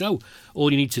playing on the show, all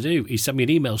you need to do is send me an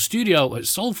email,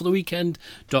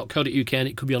 studio@soulfortheweekend.co.uk, and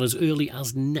it could be on as early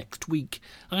as next week.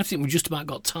 I think we've just about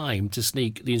got time to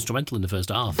sneak the instrumental in the first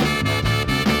half.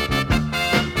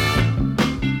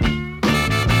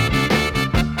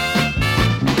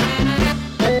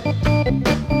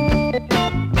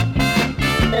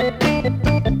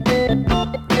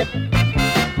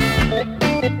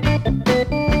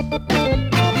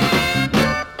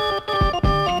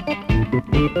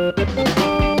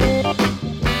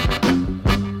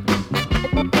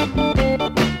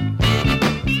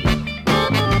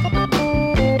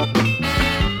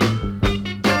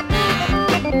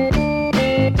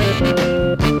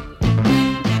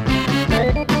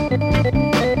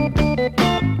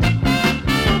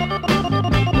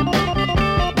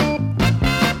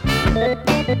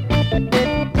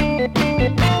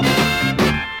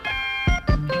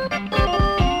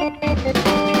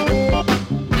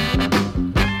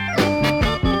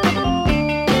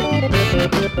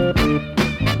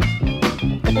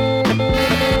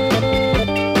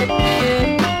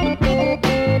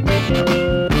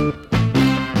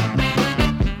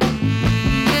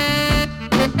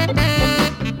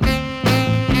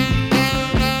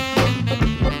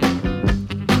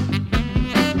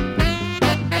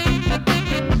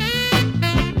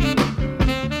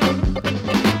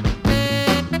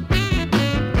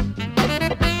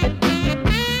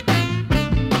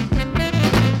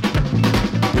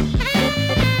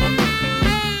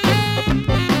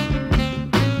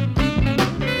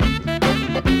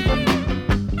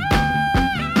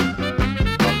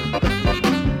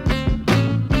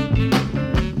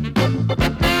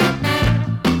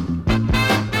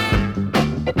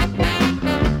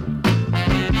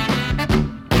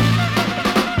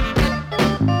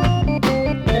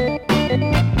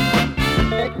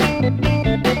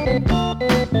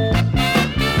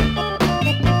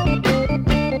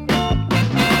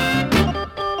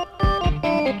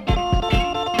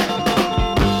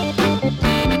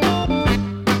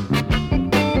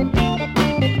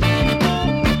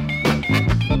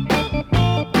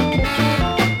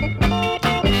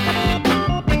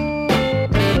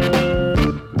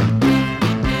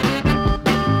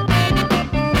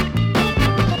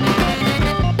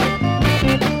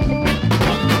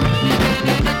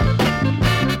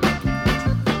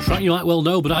 You might well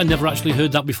know, but I never actually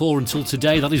heard that before until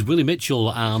today. That is Willie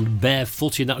Mitchell and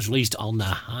Barefooted. That was released on the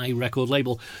High record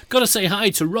label. Gotta say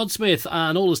hi to Rod Smith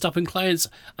and all the staff and clients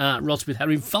at Rod Smith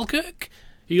Herring Falkirk.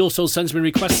 He also sends me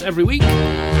requests every week,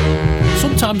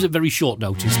 sometimes at very short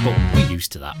notice, but we're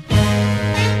used to that.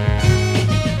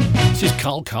 This is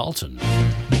Carl Carlton.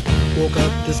 Woke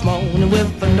up this morning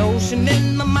with a notion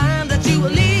in my mind that you were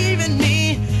leaving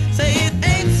me. Say it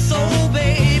ain't so,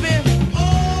 baby.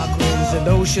 The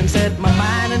notion set my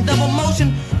mind in double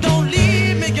motion. Don't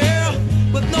leave me, girl,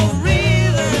 with no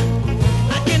reason.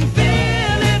 I can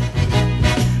feel it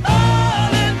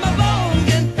all in my bones.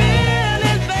 Can feel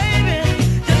it, baby.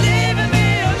 You're leaving me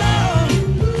alone.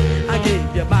 I gave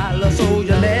you my love, so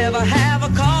you'll never have a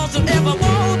cause to ever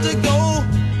want to go.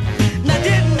 Now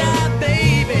didn't I,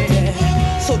 baby?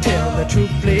 So tell the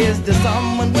truth, please. Did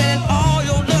someone win all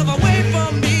your love away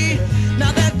from me?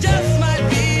 Now that just might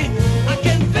be. I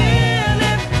can feel.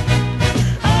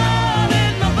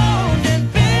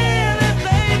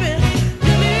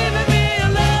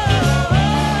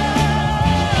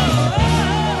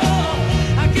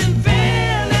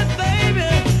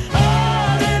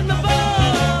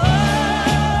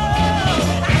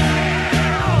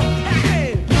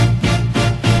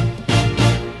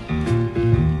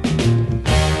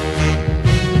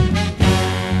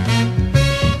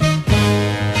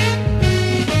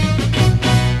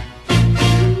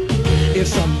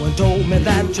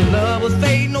 That your love was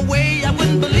fading away, I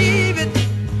wouldn't believe it.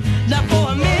 Not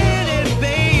for a minute,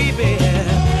 baby.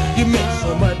 You meant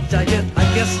so much, I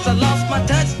guess I lost my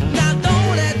touch. Now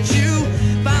don't let you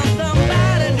found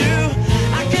somebody new.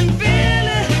 I can feel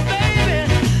it, baby,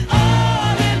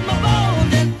 all in my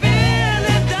bones. And feel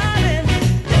it, darling,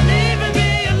 you're leaving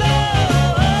me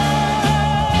alone.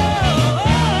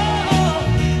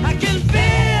 I can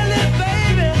feel it,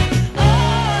 baby,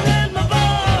 all in my bones.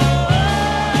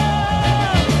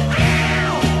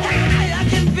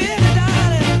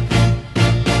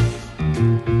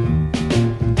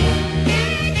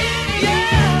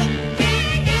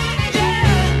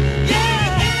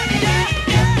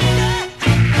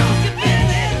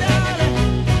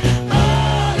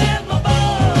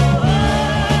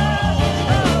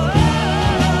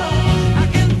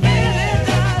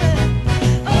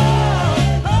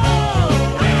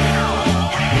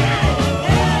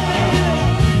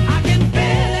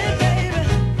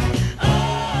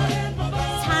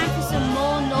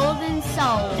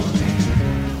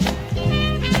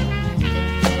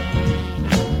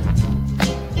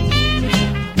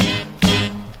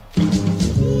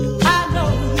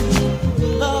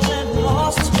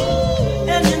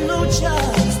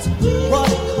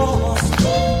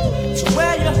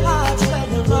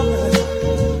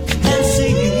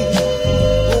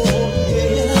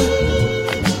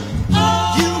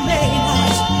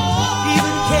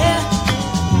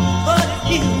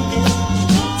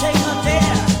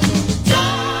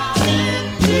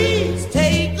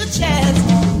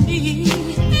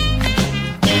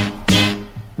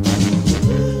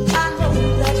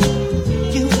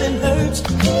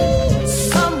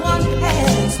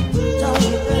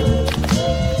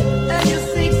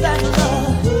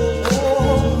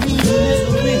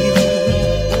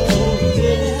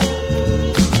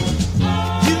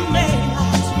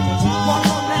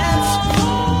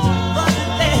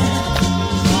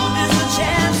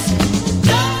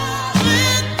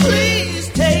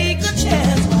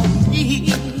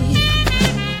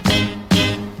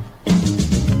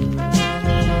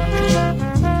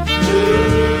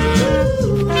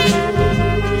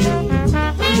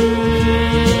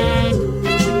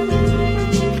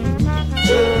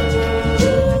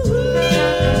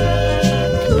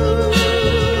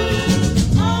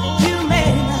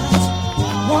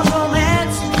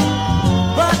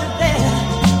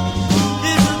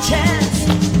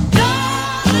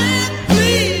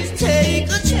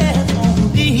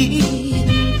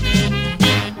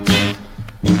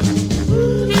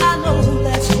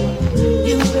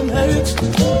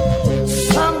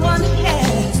 someone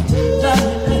has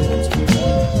done,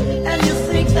 and you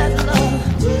think that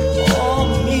love all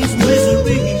means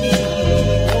misery.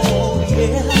 Oh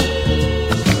yeah,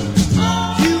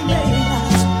 you may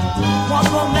not want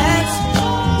romance,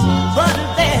 but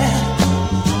there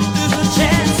is a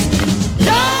chance.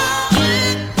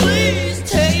 Darling, please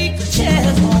take a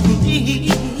chance on me.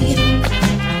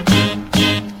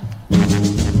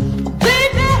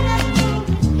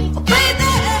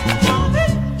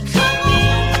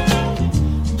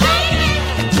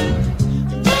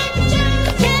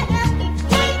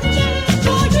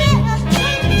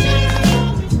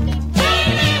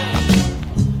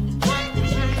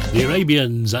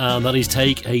 Arabians, and that is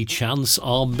Take a Chance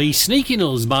on Me, sneaking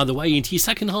us, by the way, into your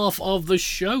second half of the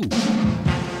show.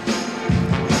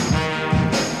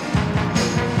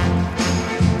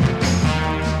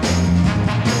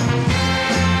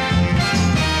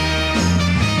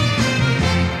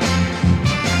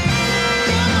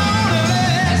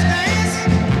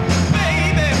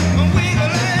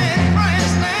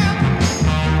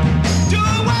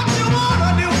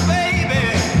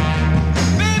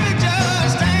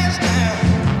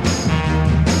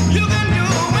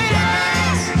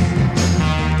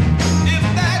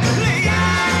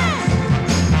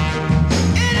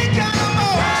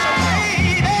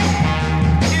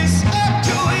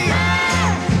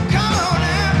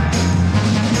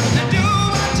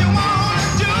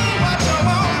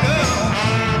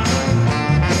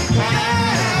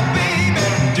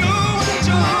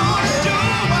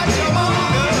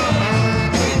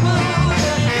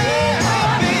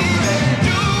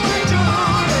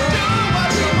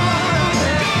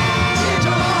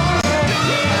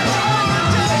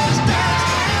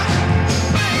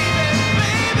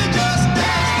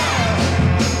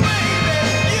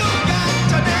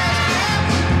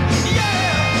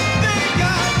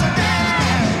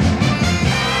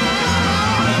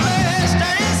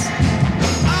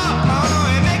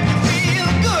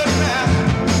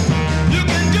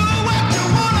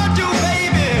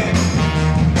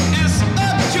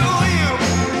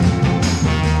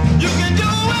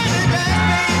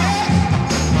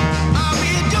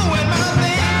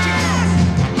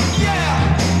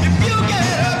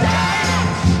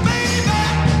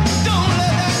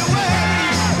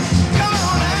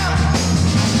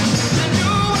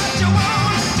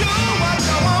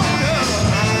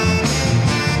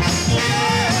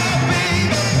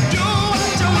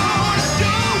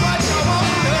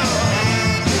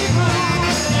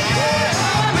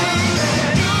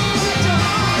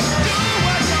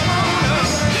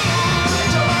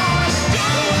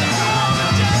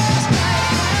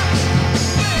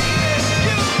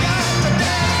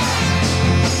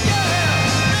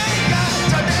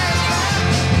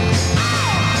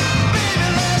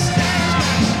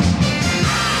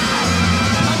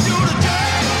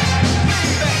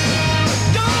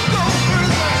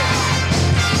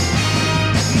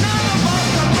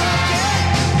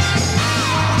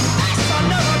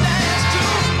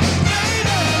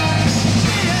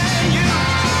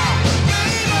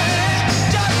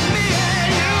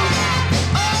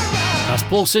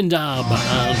 Paul Sindab,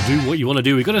 and do what you want to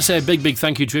do. We've got to say a big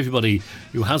thank you to everybody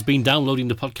who has been downloading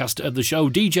the podcast of the show,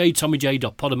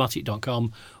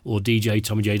 djtommyj.podomatic.com or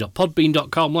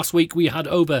djtommyj.podbean.com. Last week we had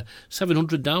over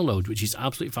 700 downloads, which is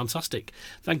absolutely fantastic.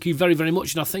 Thank you very, very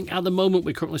much, and I think at the moment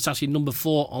we're currently sat in number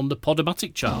 4 on the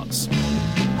Podomatic charts.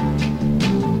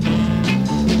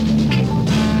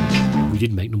 We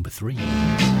did make number 3.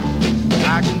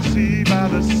 I can see by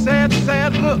the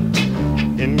sad look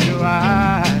in your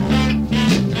eyes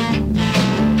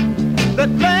that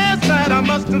last night I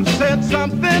must have said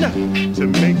something to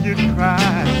make you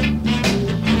cry.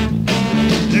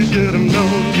 You should have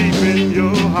known deep in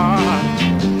your heart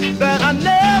that I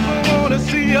never want to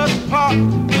see us part.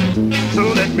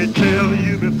 So let me tell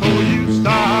you before you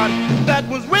start, that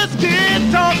was whiskey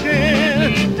talking.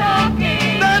 Whiskey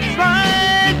talking. That's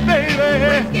right,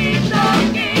 baby. Whiskey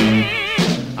talking.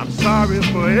 I'm sorry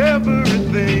for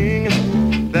everything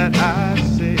that I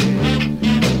said,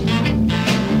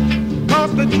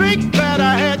 'cause the drinks that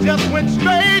I had just went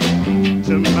straight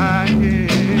to my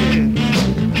head.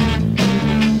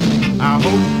 I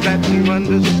hope that you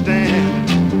understand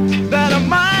that I'm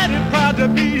mighty proud to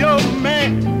be your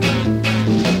man.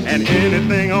 And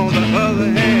anything on the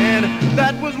other hand,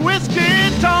 that was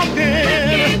whiskey talking.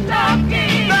 Whiskey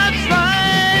talking. That's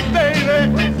right, baby.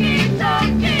 Whiskey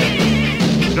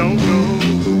talking. Don't go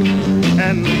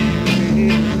and leave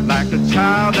me like a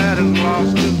child that has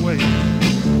lost his way,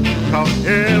 'cause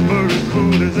every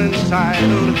fool is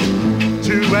entitled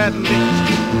to at least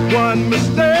one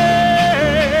mistake.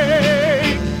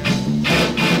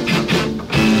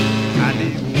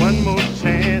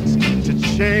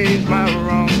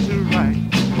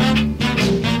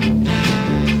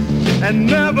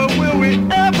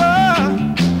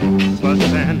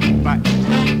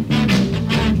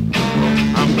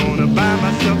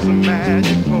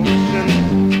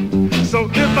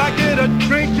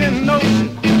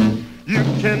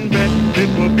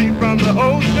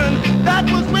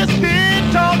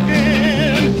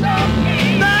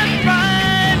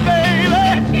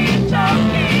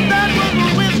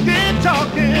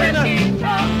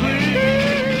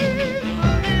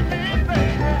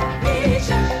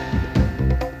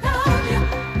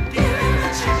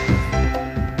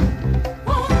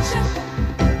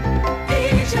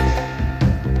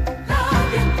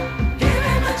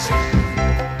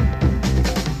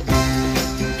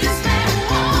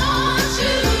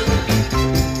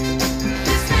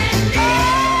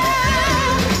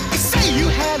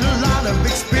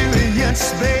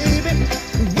 baby,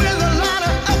 with a lot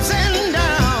of ups and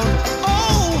downs.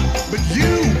 Oh, but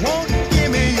you won't give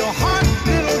me your heart,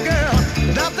 little girl.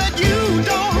 Not that you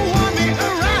don't want me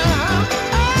around.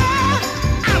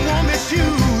 I want me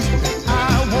shoes, I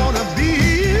wanna be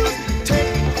used.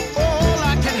 Take all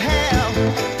I can have.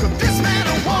 'Cause this man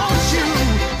wants you,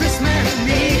 this man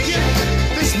needs you,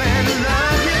 this man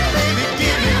loves you, baby,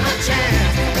 give him a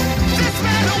chance. This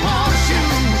man wants you,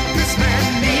 this man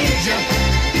needs you,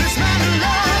 this man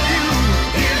loves you,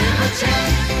 give him a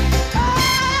chance.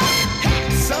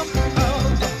 Some of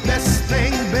the best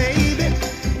thing, baby,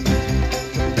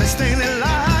 best thing in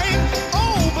life.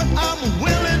 Oh, but I'm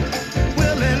willing,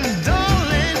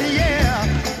 darling, yeah,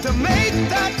 to make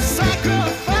that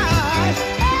sacrifice.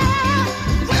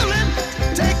 Willing,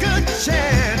 take a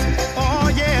chance. Oh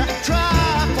yeah,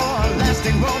 try for a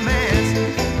lasting romance.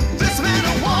 This man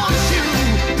wants you,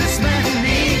 this man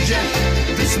needs you,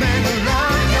 this man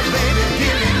loves you, baby,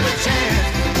 give him a chance.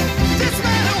 This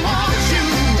man wants you,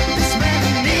 this man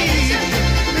needs you,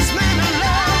 this man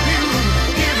loves you,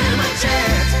 give him a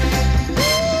chance.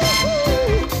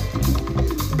 Ooh,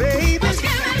 baby,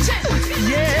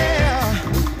 yeah,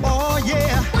 oh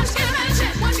yeah.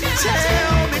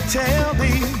 Tell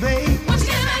me, baby,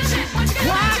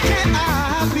 why can't I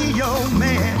be your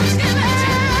man?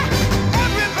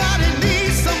 Everybody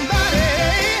needs somebody.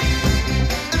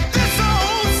 This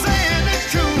old saying is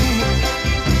true.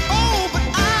 Oh, but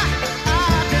I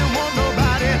can't want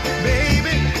nobody,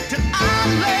 baby, till I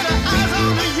lay the eyes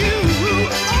on you.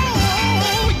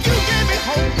 Oh, you gave me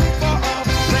hope for a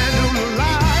brand new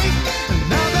life. And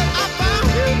now that I found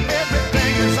you,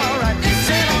 everything is alright. They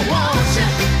said I want you.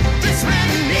 This man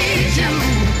needs you.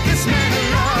 This man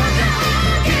loves you.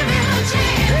 Give him a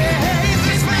chance. Hey,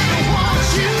 this man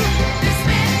wants you. This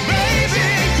man, baby,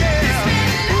 yeah. This man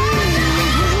loves you.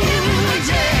 Give him a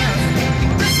chance.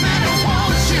 This man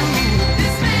wants you.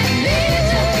 This man needs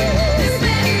you. This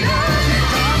man loves you.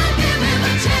 Give him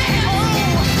a chance.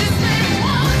 Oh, this man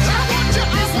wants you. I want you,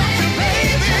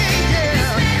 baby, yeah.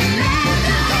 This man loves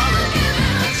you. Give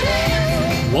him a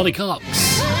chance. Wally Cox.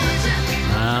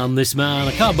 And this man,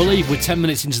 I can't believe we're 10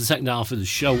 minutes into the second half of the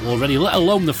show already, let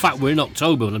alone the fact we're in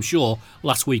October, and I'm sure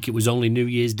last week it was only New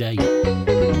Year's Day.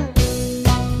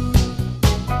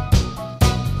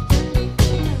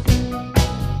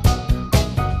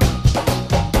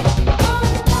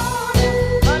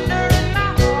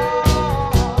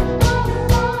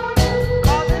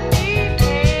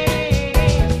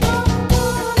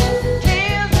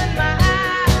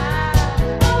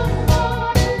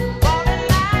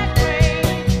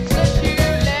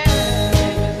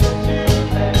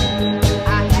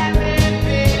 I haven't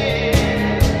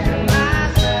been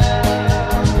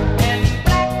myself.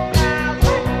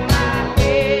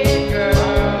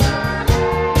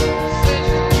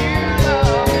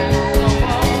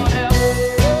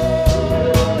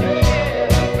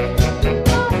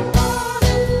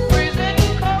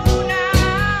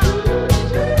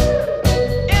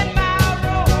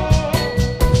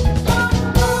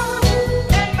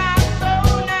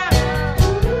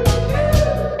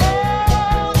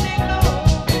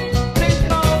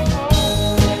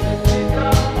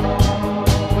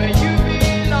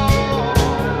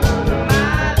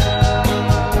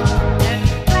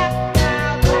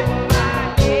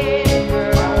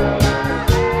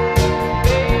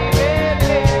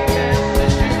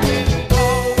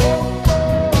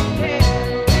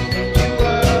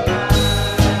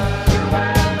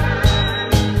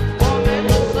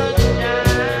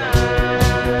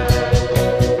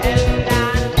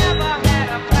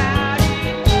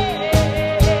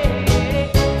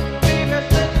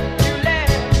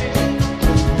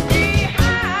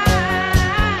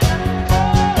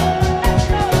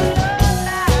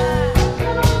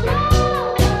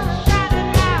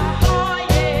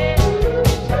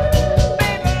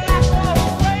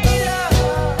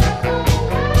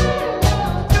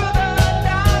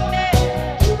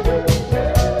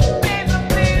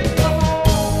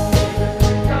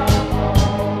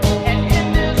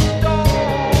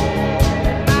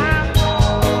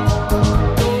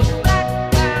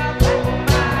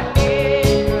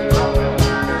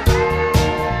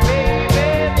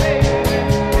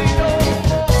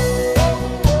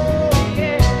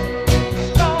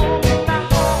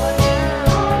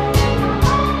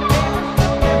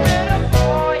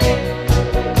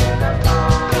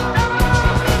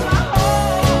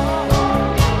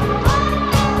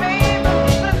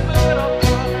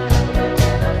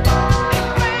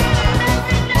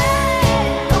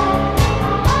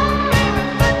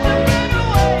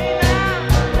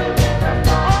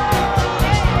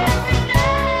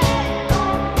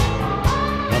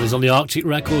 on the Arctic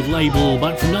record label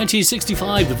back from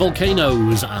 1965, The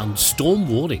Volcanoes and Storm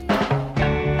Warning.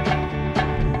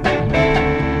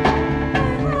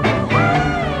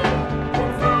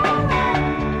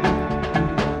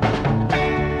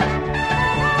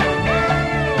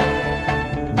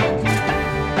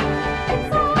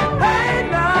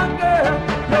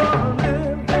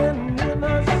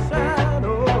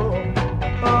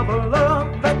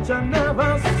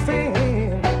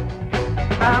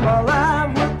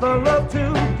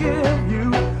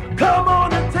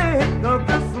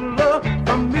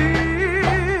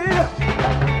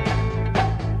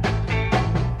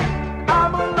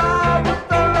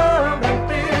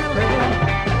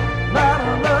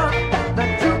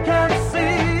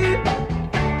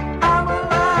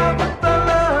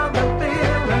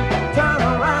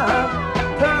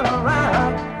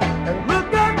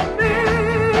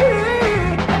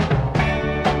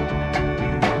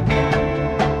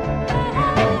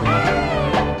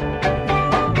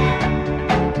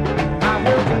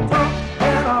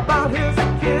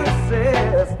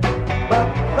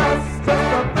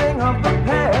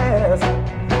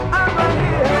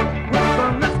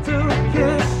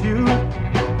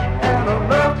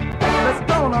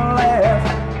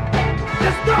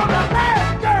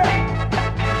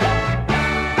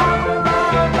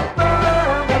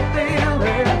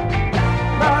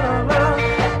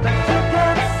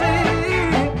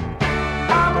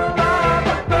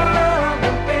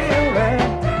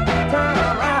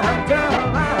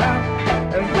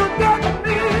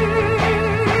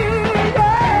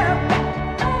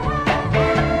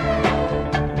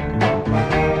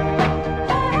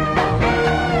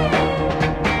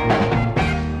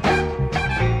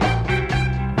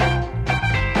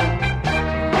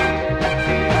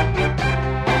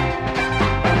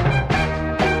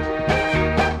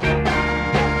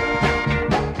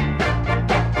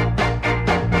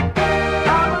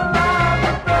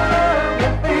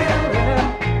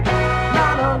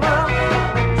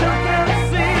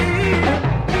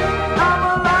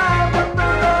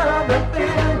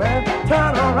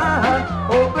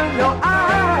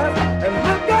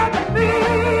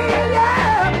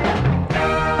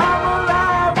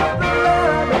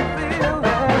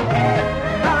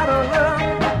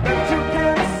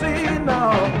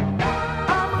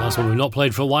 Not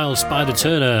played for a while, Spider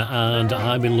Turner and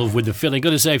I'm in Love with the Feeling.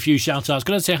 Going to say a few shout outs.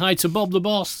 Going to say hi to Bob the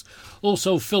Boss,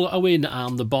 also Phil Owen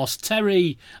and the Boss,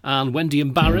 Terry and Wendy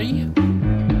and Barry.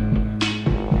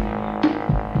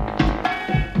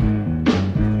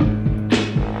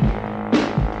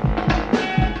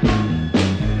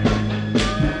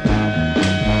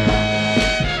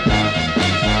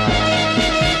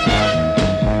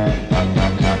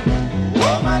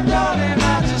 Oh my darling,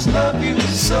 I just love you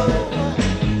so.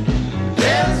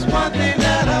 One thing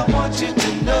that I want you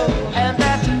to know, and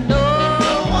that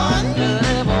no one could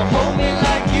ever hold me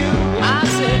like you. I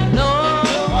said no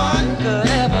one could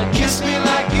ever kiss me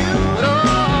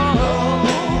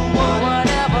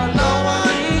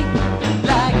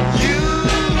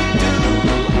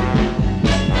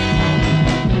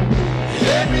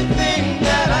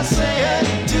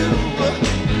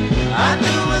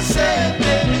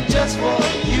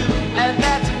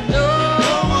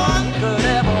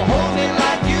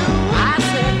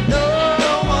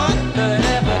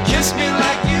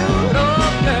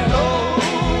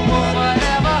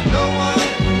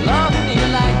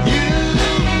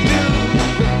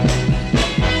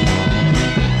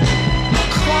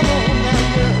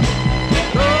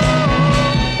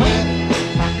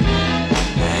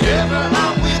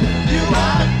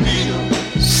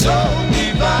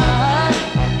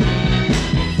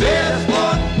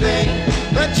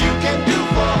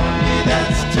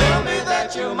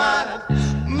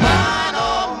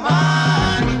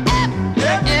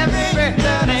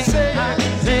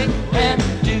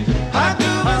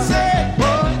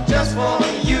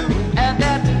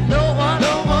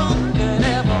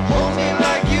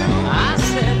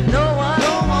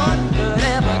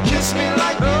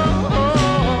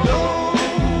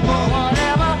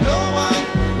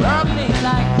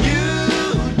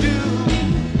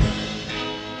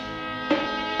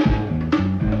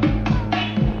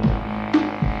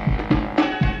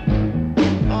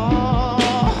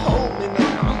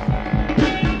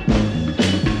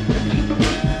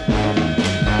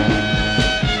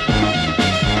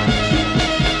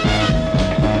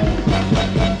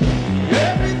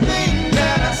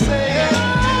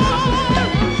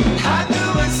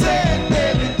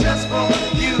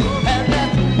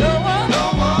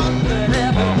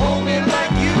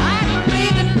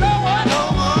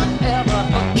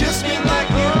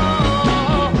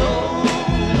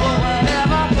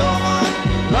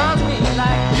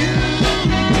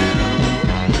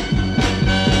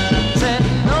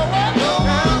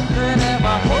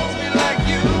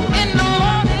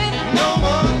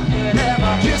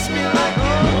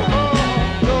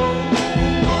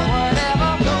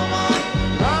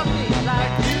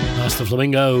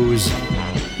Flamingos.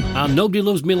 And Nobody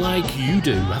Loves Me Like You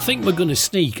Do. I think we're going to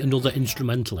sneak another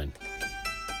instrumental in.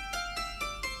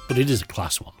 But it is a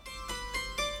class one.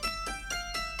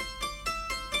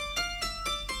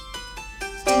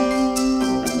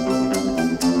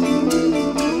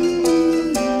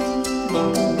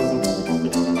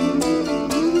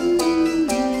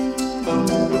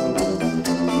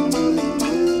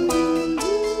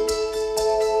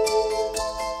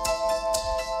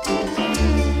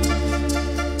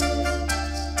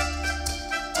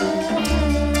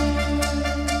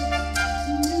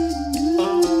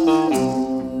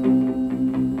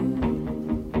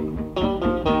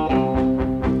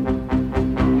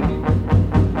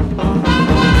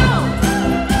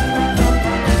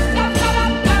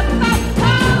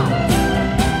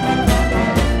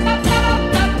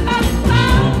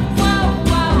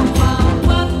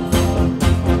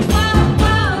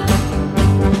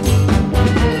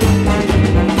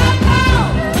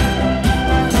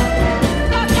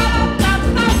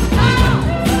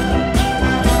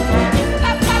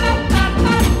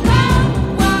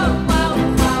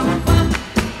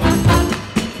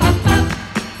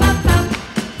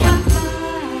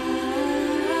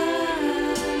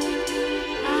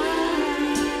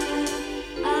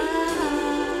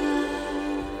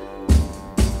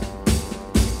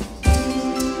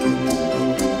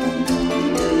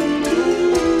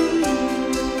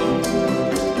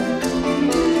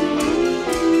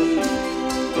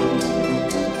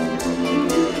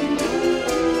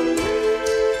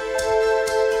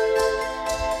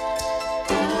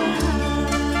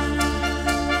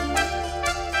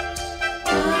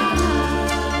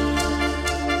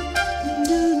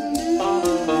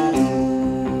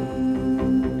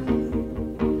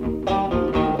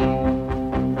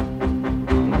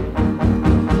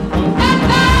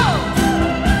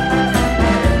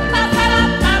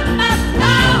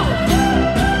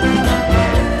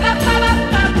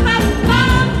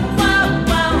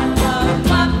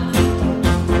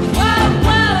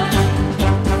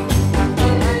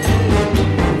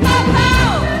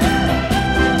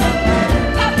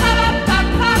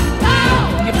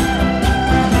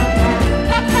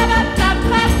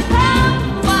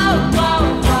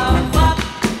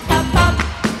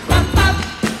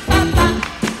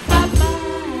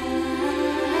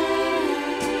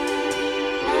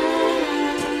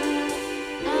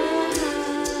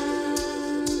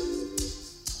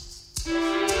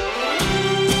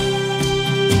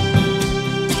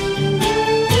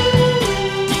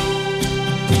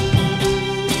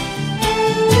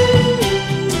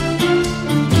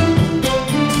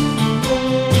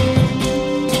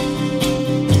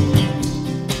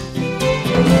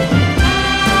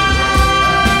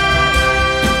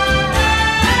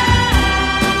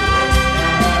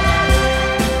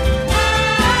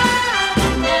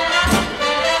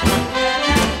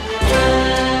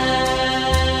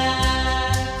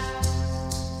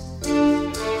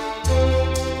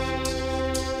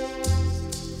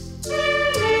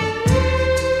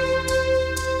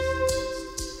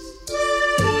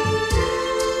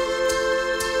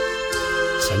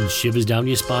 Shivers down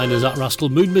your spine as that rascal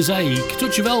Moon Mosaic,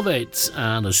 Touch of Velvet,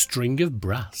 and A String of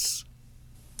Brass.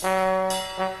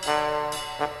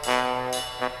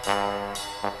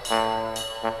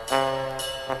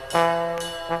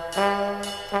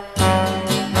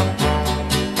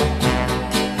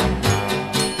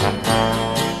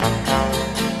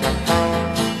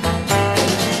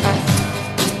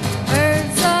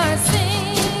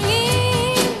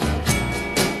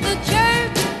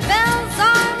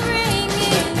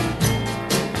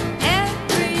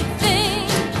 Everything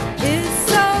is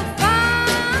so fine.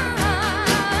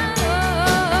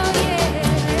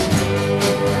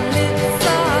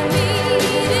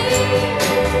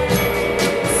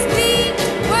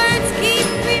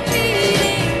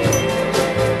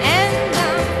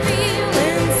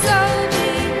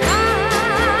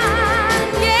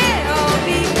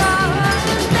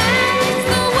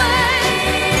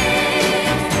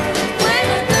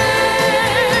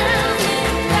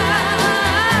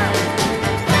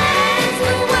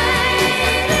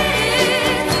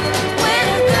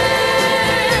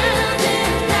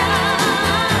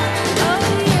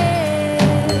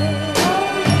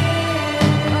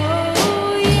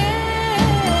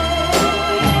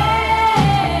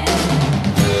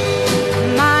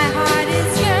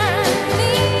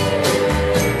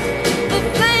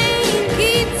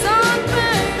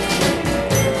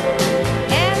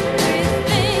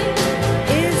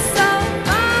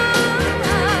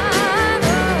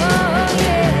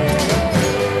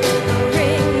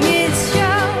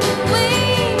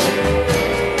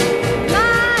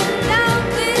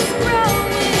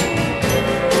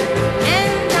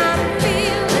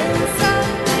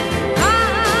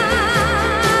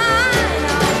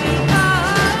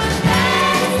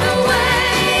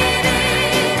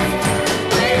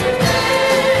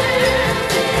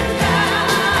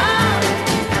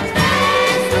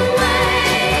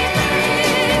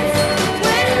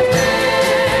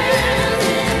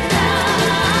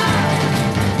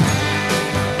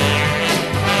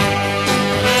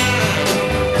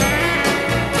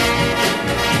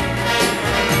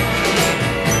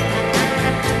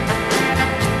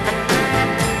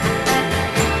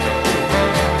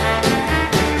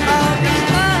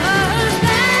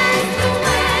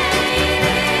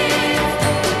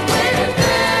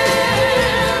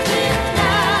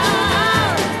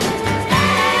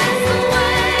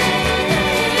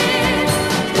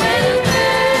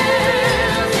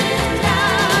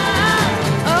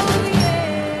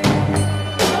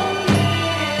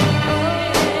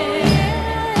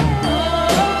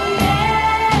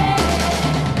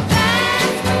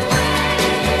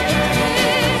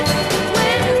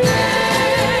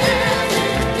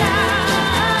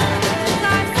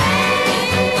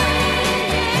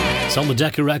 It's on the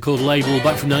Decca record label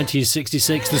back from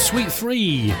 1966, the Sweet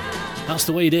Three. That's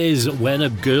the way it is when a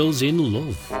girl's in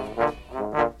love.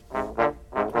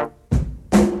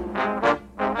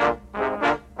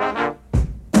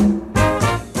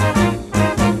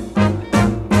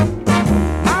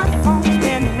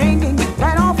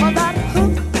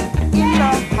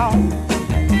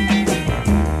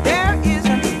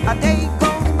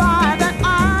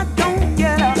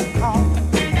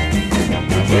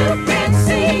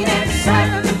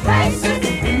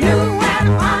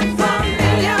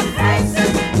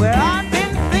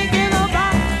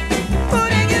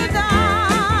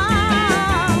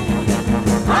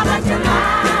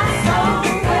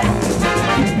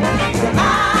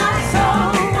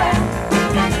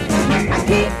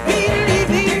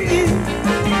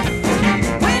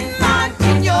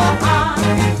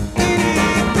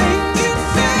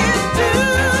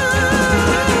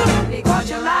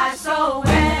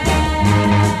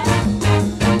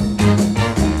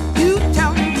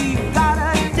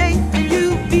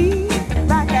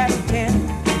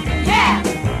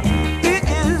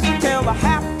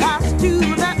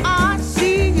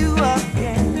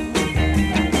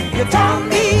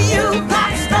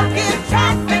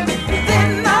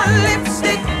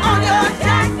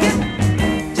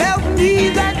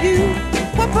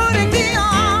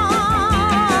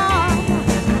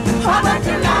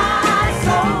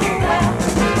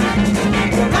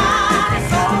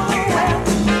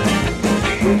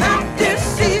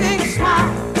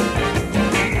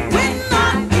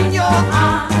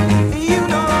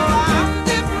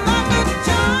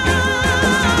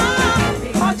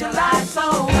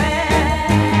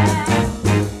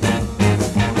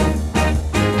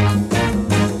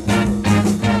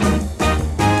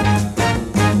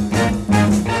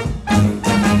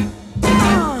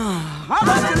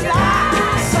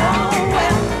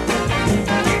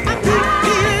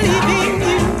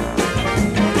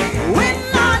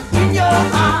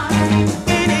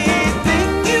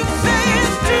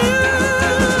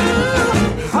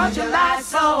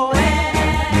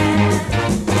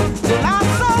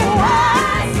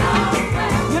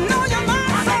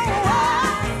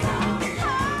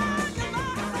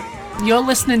 You're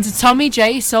listening to Tommy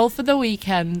J, Soul for the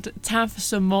Weekend. Time for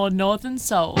some more Northern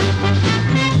Soul. We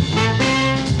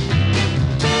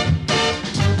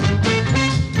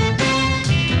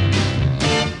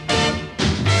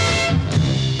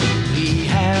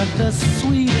have the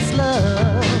sweetest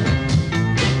love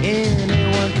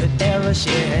anyone could ever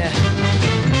share,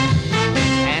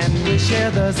 and we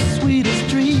share the sweetest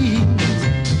dreams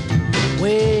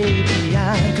way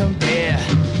beyond compare.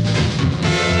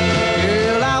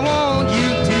 Girl, I want you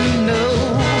to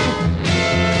know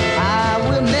I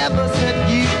will never set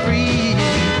you free.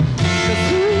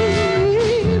 'Cause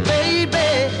ooh, baby,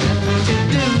 that's what you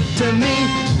do to me.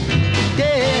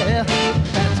 Yeah,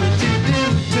 that's what you do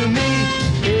to me.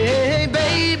 Hey,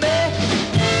 baby.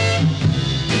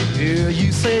 Girl, you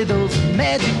say those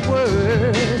magic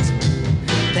words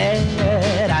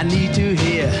that I need to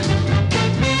hear.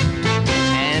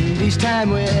 And each time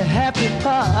we're happy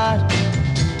apart,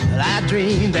 I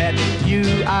dream that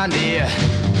you are near.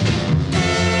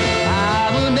 I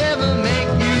will never make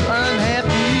you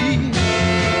unhappy.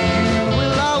 You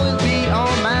will always be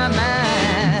on my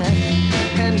mind.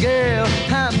 And girl,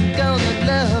 I'm gonna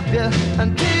love you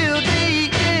until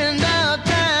the end of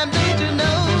time. Don't you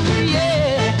know?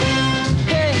 Yeah.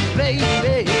 Hey,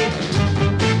 baby.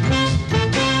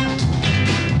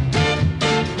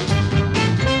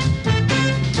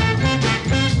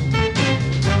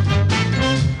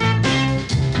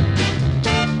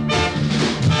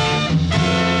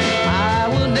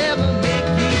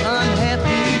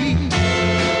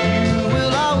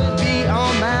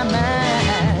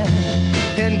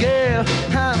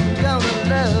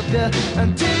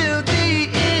 Until the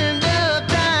end of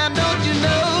time, don't you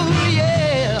know,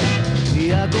 yeah,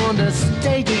 we are gonna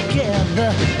stay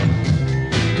together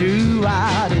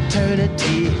throughout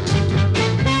eternity.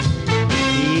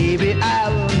 Baby, I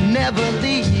will never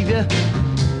leave you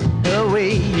the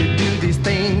way you do these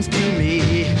things to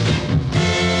me.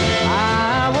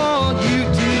 I want you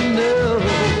to know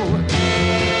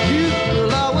you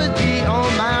will always be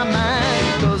on my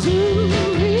mind. 'Cause ooh,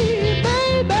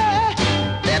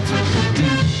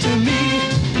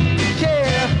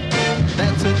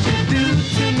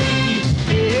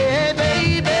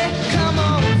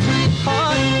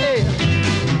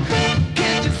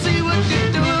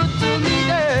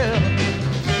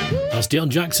 Dion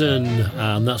Jackson,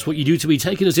 and that's what you do to me,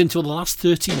 taking us into the last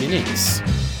 30 minutes.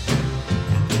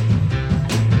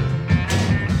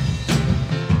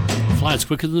 Flies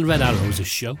quicker than red arrows, this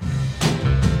show.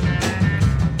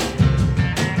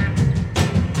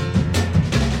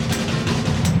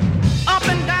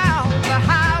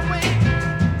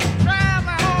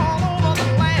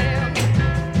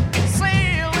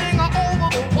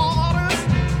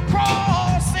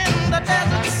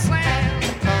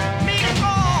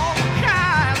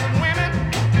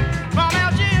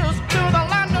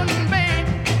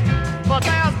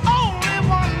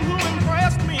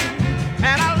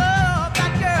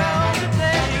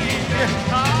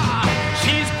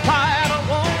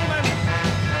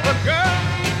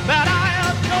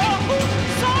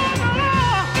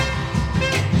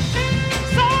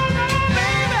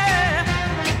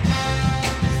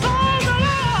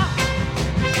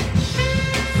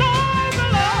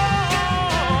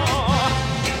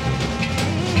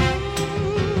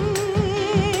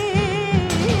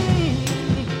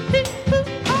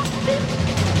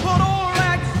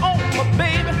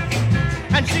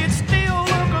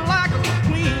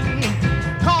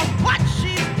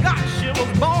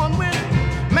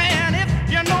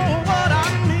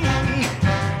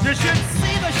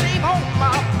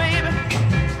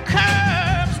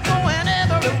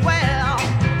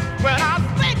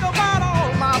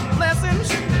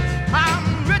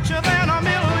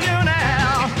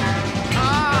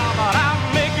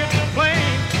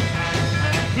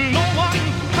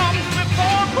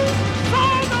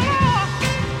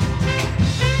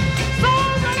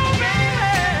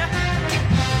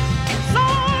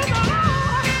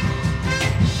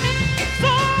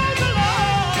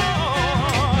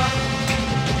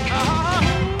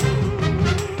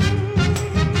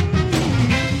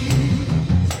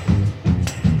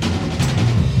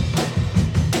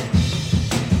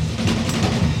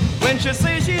 she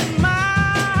say she's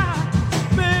my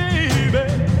baby.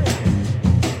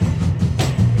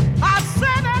 I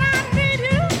said that I need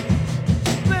you,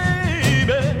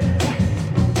 baby.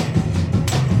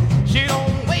 She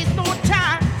don't waste no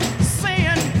time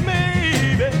saying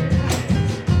maybe.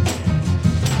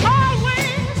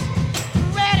 Always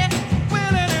ready,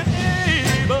 willing, and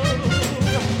able.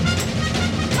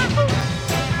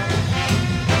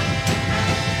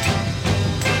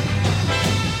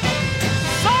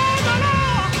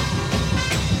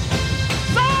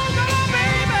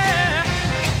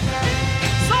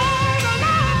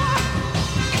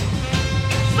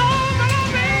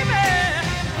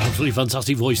 Absolutely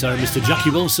fantastic voice there, Mr.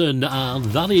 Jackie Wilson, and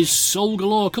that is Soul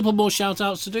Galore. A couple more shout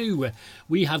outs to do.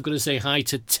 We have got to say hi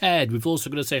to Ted. We've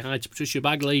also got to say hi to Patricia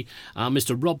Bagley and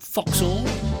Mr. Rob Foxall.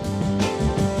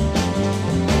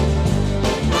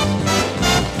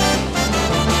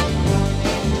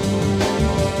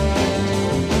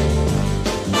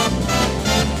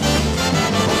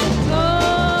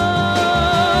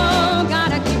 Oh,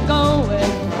 gotta keep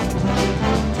going.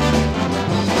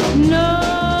 No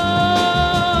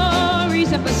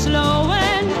reason for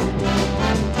slowing.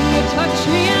 You touch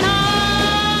me and I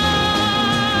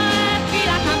feel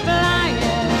like I'm flying.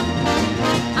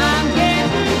 I'm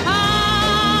getting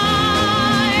high.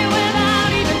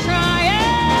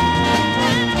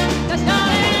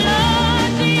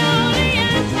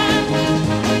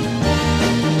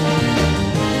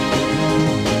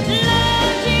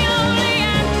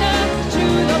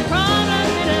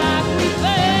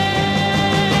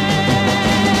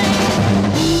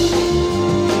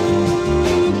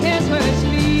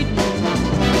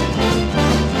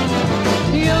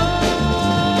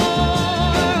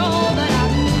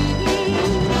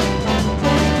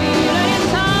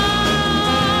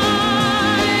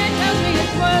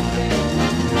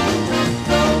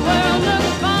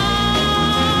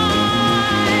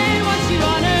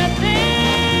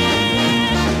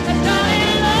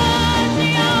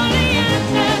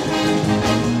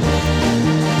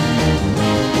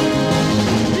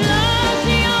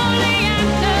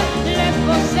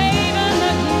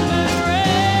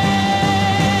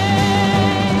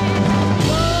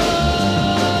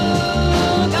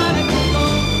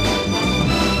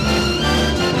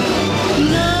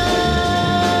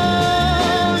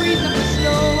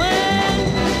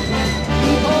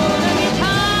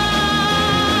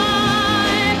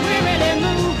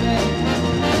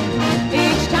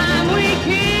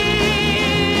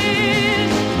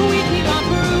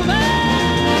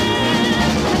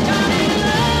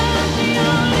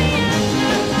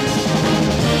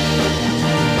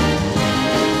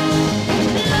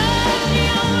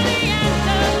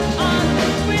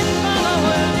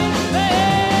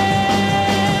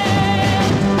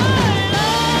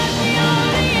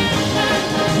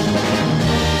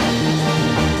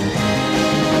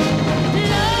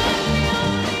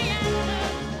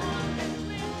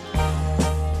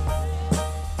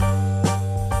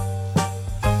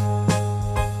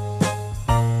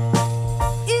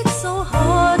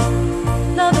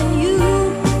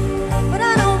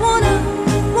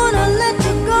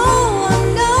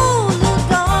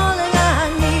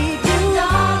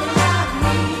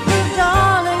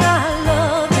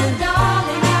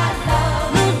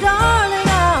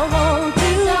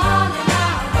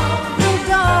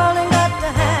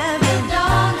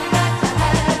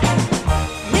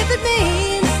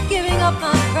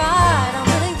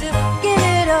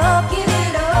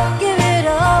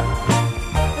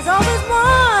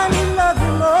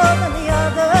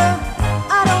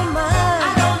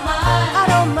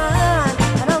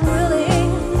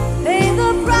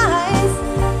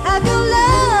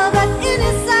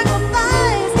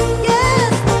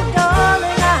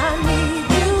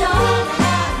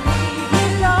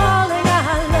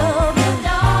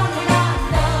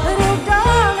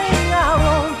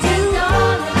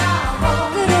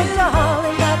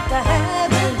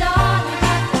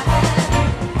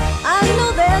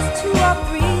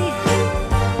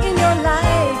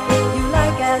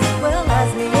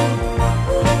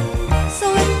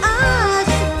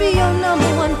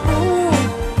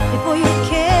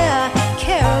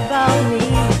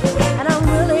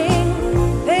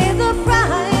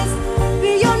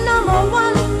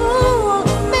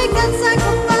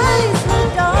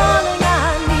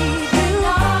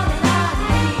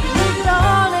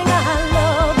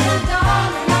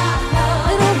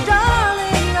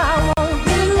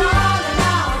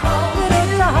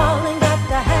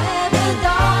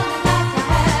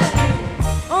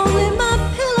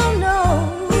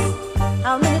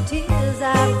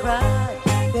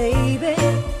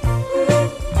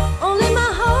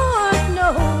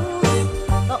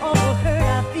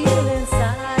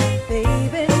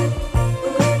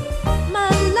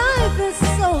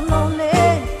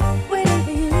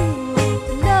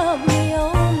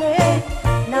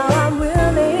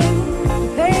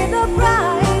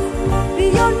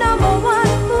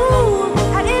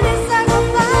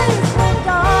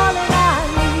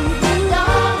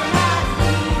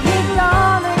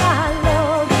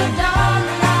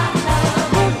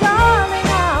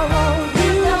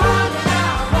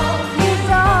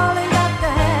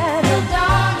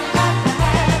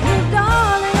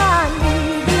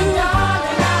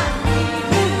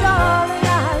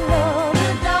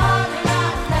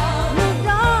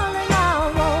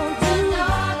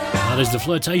 the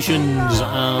Flirtations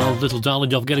of Little Darling.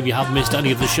 Don't forget, if you have missed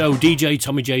any of the show,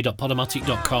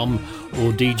 djtommyj.podomatic.com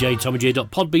or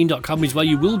djtommyj.podbean.com is where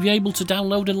you will be able to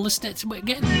download and listen to it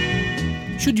again.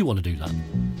 Should you want to do that,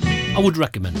 I would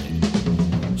recommend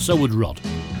it. So would Rod.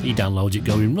 He downloads it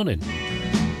going running.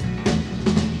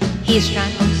 He's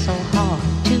trying so hard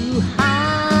to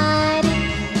hide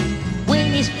it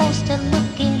when he's forced to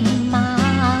look in my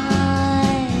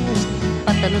eyes.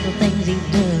 But the little things he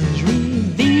does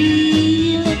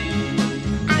reveal it.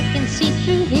 I can see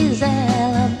through his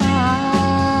alibis.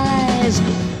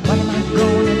 What am I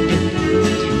gonna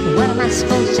do? What am I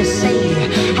supposed to say?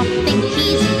 I think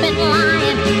he's been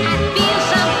lying. I feel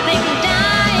something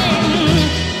dying.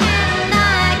 And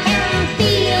I can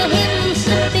feel him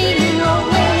slipping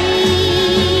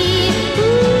away. Ooh.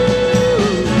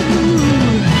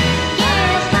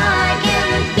 Yes, I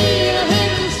can feel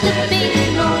him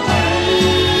slipping away.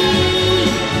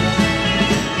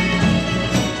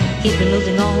 He's been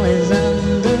losing all his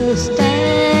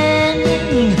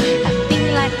understanding. I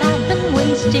feel like I've been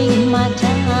wasting my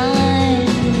time.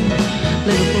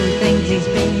 Little fool things he's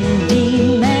been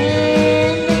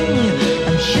demanding.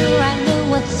 I'm sure I know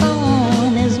what's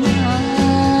on his mind.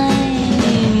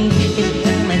 His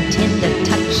warm and tender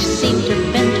touch seems to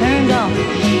have been turned off.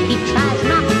 He tries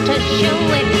not to show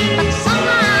it, but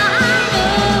somehow I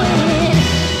know it.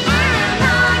 And I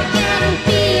can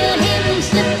feel him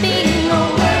slipping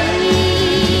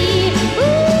away.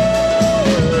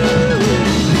 Ooh.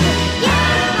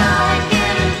 Yes, I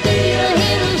can feel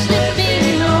him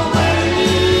slipping away.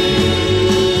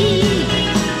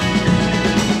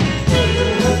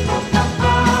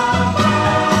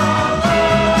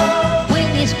 When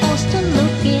he's forced to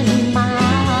look in my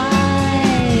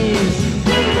eyes,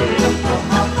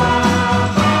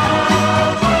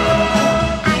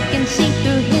 I can see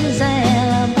through his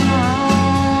alibis.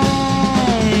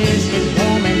 His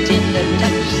warm and tender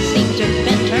touch seems to have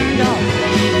been turned off.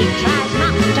 He tries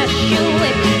not to show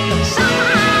it, but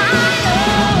somehow I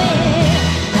know it.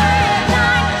 And I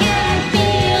can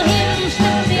feel him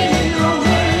slipping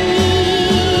away.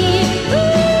 Ooh.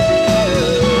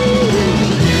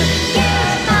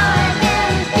 Yes, I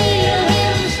can feel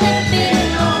him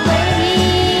slipping away.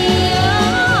 Oh,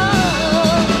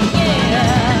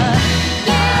 yeah.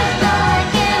 Yes, I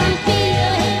can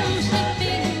feel him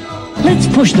slipping away. Let's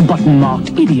push the button marked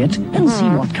idiot and see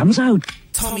what comes out.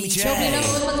 Tommy J. Nobody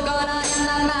knows what's going on in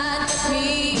my mind but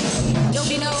me.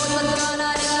 Nobody knows what's going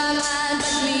on in my mind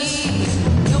but me.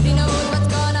 Nobody knows what's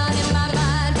going on in my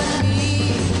mind but me.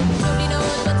 Nobody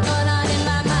knows what's going on in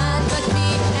my mind but me.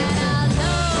 And I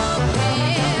love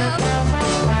him.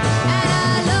 And I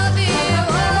love him.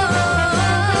 Oh.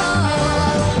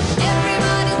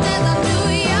 Everybody says I'm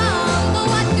too young, but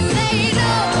what do they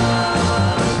know?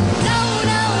 No,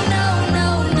 no, no, no,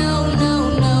 no, no,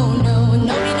 no, no.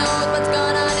 Nobody knows what's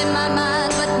going on in my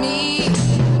mind but me.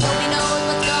 Nobody knows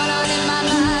what's going on in my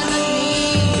mind but me.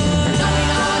 Nobody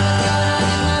knows what's going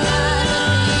on in my mind but me.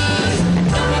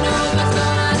 Nobody knows what's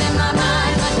going on in my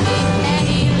mind but me. And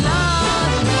he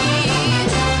loves me.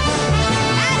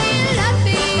 And he loves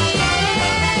me.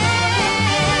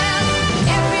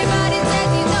 Everybody says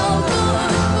he's no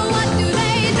good, but what do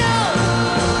they know?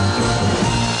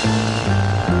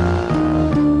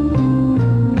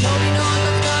 Nobody knows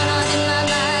what's going on in my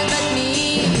mind but me.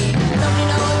 Nobody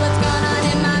knows what's going on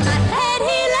in my mind. And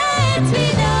he lets me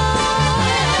know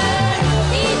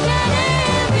each and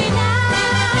every night.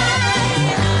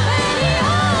 When he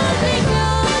holds me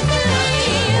close to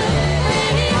him,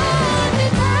 when he holds me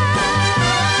tight.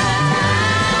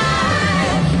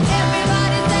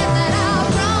 Everybody says that I'm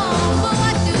wrong, but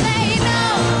what do they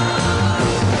know?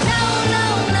 No, no,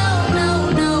 no, no,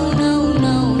 no, no,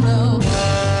 no, no.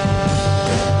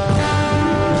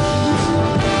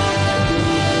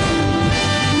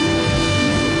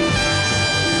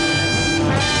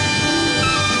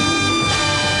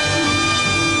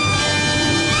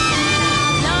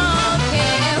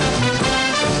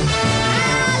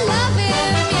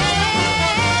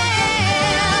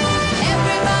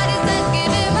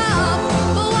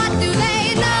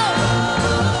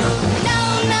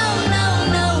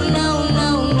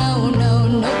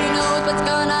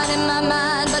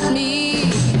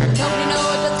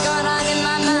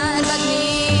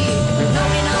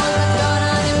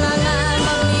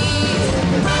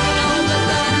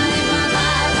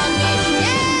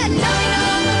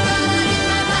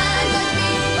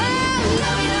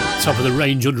 Top of the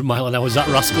range, 100 mile an hour is that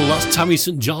rascal. That's Tammy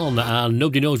St John, and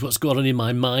nobody knows what's going on in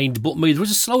my mind but me. There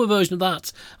is a slower version of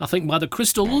that, I think, by the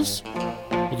Crystals,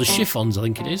 or the Chiffons, I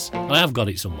think it is. I have got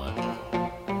it somewhere.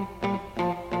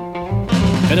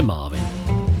 Bit of Marvin.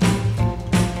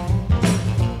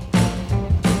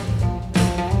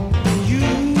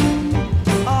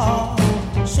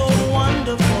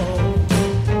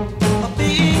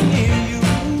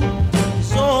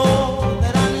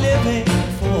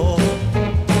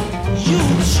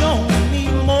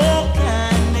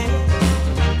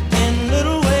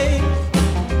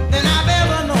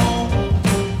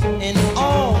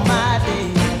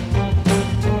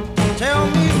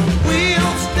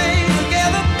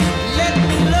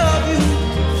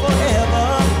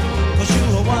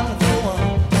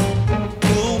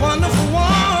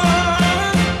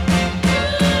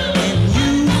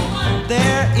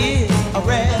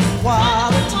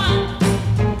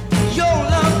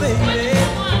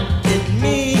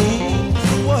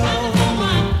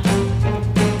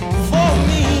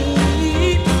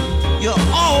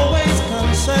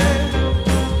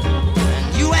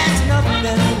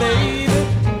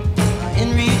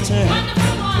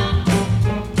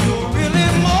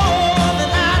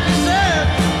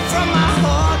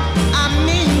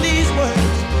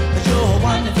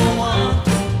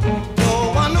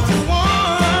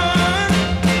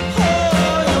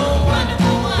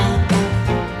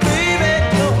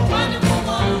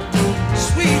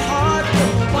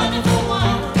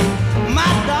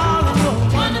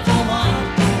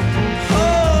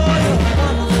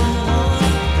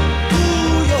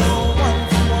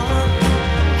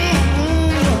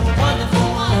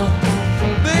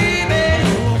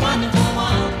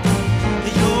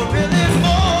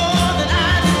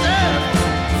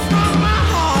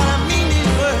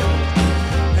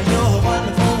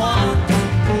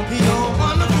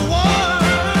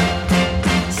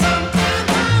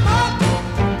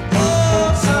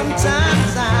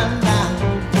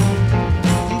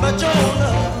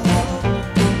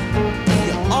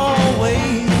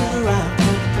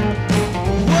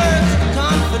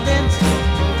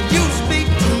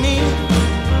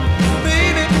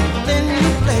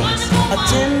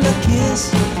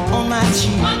 kiss on my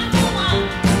cheek.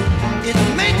 It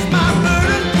makes my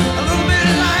burden a little bit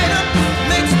lighter,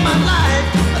 makes my life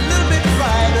a little bit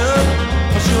brighter.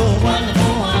 'Cause you're a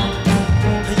wonderful one.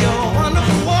 You're a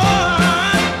wonderful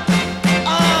one.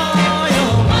 Oh,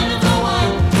 you're a wonderful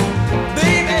one.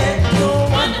 Baby, you're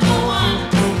a wonderful one.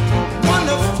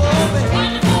 Wonderful, baby.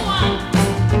 Wonderful one.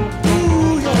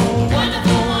 Ooh, you're a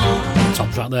wonderful one. Top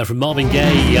track there from Marvin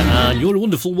Gaye, and You're a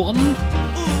Wonderful One.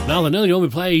 Now, then, earlier on we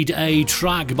played a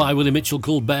track by Willie Mitchell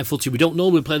called Barefooted. We don't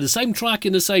normally play the same track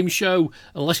in the same show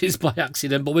unless it's by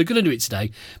accident, but we're going to do it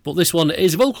today. But this one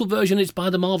is a vocal version, it's by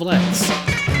the Marvelettes.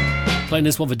 Playing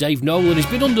this one for Dave Nolan. He's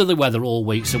been under the weather all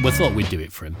week, so we thought we'd do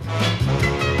it for him.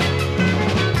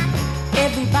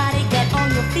 Everybody get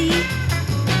on your feet.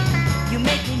 You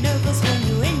make me nervous when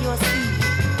you're in your seat.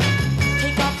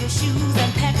 Take off your shoes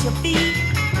and pat your feet.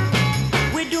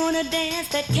 We're doing a dance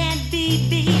that can't be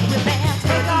beat. We're barefoot.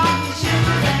 Take off your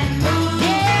shoes and move.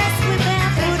 Yes, we're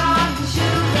barefoot. Take off your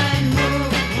shoes and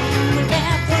move. We're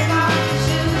barefoot. Take off your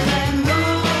shoes and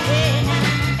move. Hey now,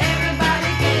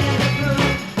 everybody get in the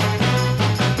groove.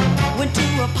 Went to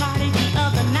a party the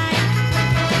other night.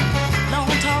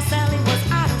 Long tall Sally was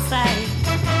out of sight.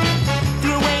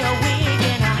 Threw away her wig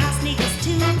and her high sneakers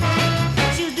too.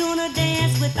 She was doing a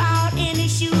dance without any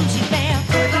shoes. She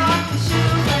barefoot. Take off your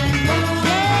shoes and move.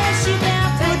 Yeah, she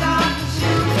barefoot. Take off your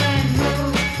shoes and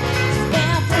move. She's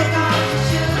barefoot. Take off your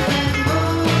shoes and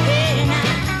move. Hey now,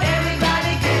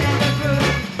 everybody get in the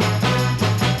groove.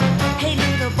 Hey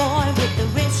little boy with the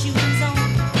red shoes on,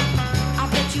 I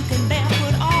bet you can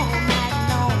barefoot all night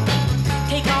long.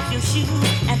 Take off your shoes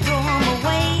and throw 'em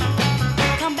away.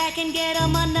 Come back and get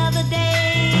 'em another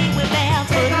day. We're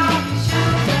barefoot. Take off your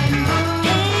shoes and move.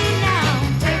 Hey now,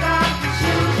 take off your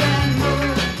shoes and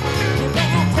move. We're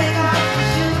barefoot. Take off your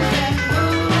shoes and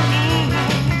move.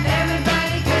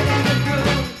 Everybody get in the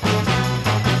groove.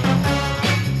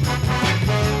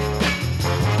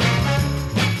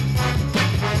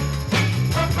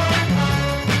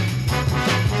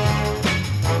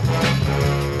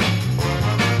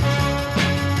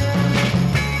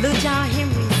 Little John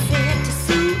Henry said to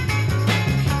Sue,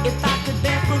 if I could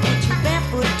barefoot, would you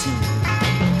barefoot too?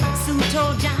 Sue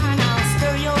told John, I'll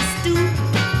stir your stew.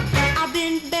 I've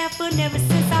been barefoot ever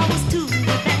since I was 2.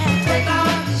 We're barefoot. Take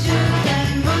off your shoes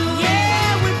and move.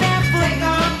 Yeah, we're barefoot. Take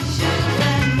off your shoes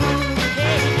and move.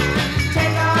 Hey now,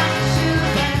 take off your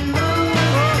shoes and move.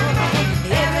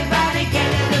 Everybody get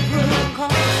in the groove,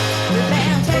 'cause we're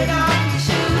barefoot. Take off your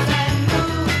shoes and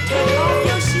move. Take off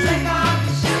your shoes. Take off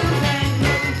your shoes and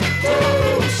move. Take off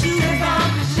your shoes. Take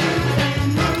off your shoes and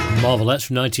move. Marvelettes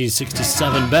from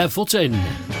 1967, Barefootin'.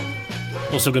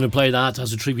 Also going to play that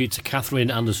as a tribute to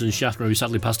Catherine Anderson Schaffner, who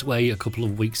sadly passed away a couple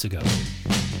of weeks ago.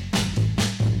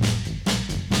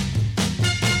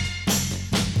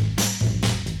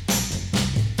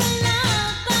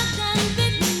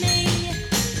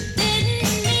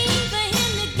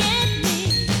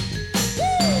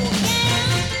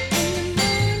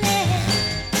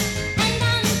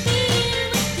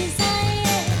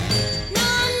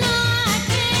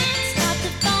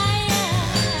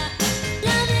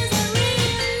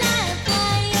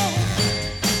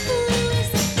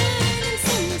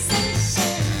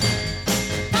 Sensation.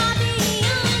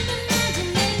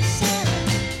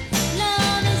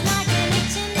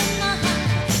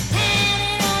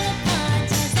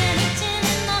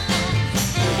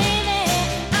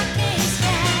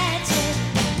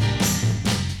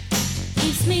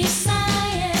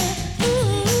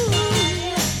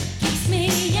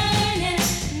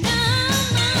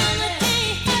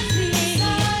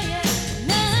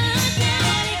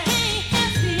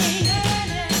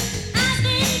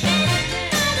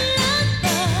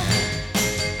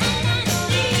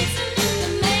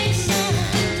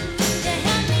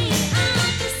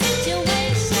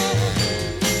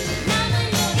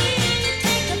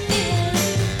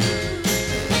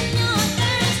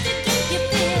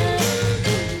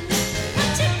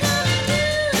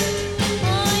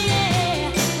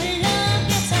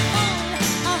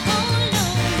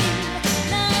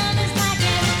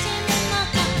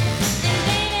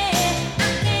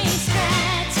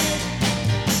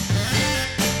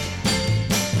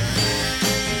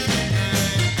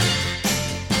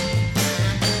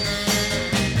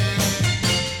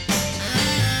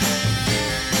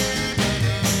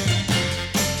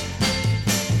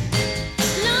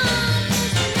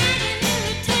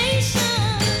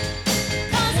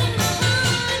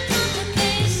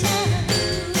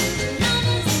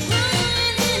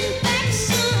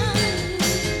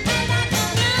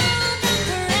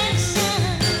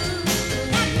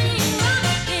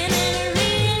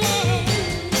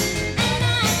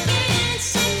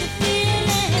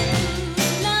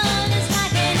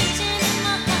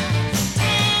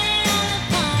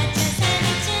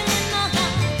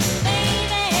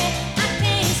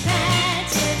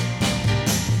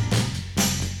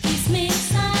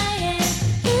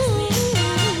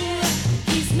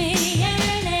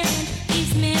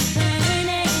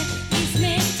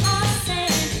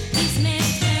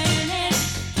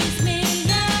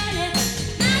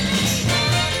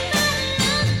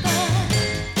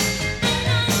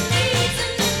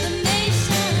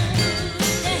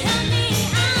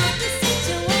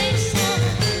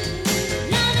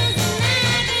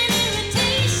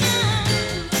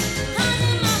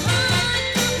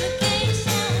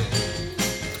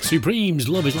 Supremes,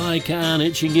 Love is Like an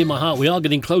Itching in My Heart. We are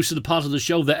getting close to the part of the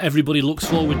show that everybody looks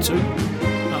forward to.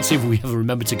 Let's see if we ever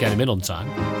remember to get him in on time.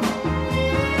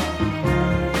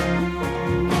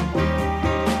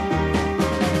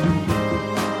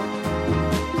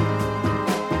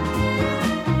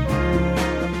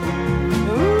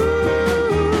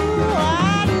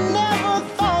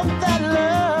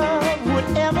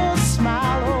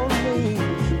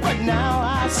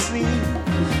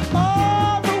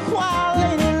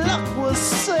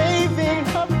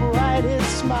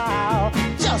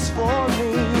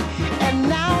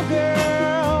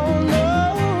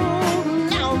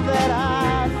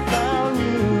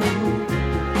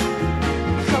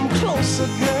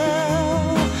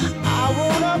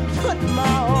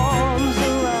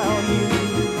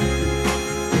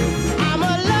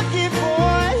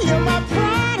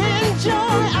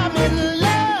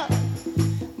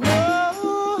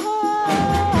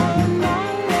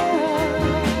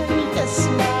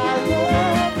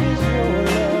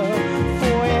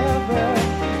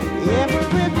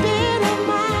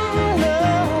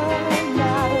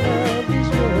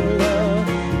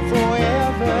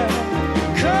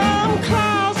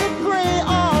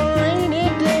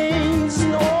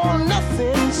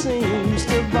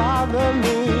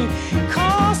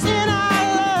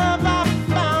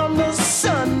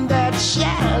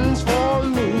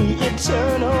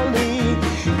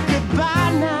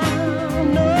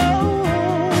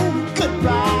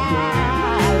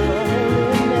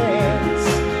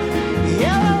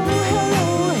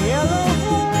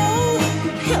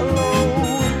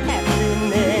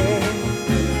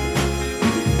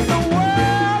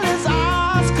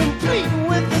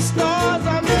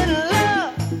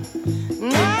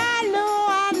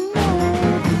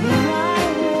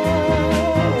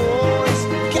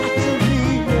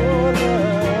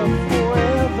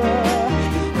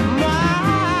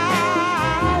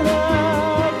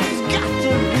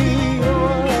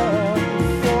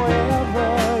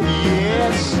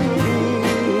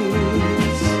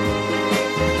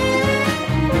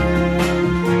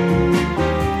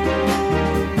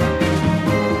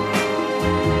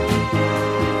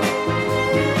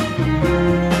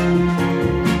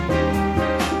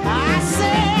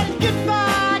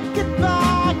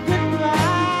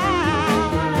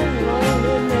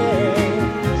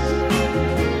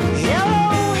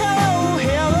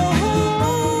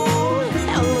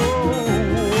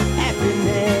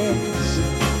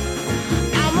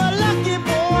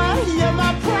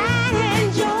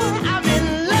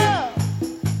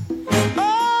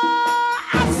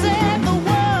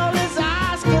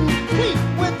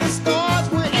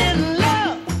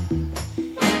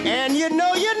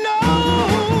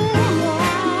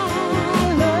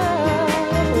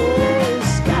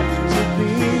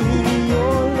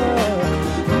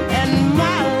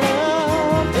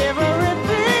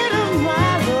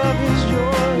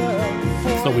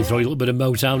 Throw a little bit of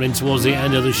Motown in towards the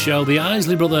end of the show. The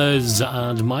Isley Brothers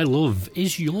and My Love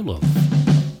Is Your Love.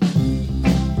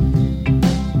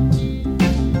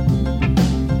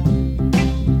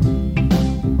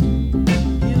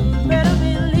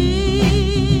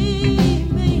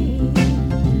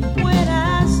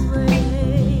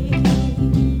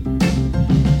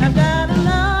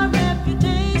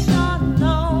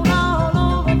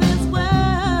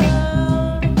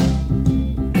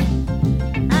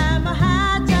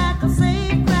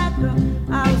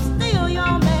 I'll steal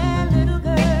your man, little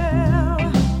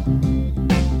girl.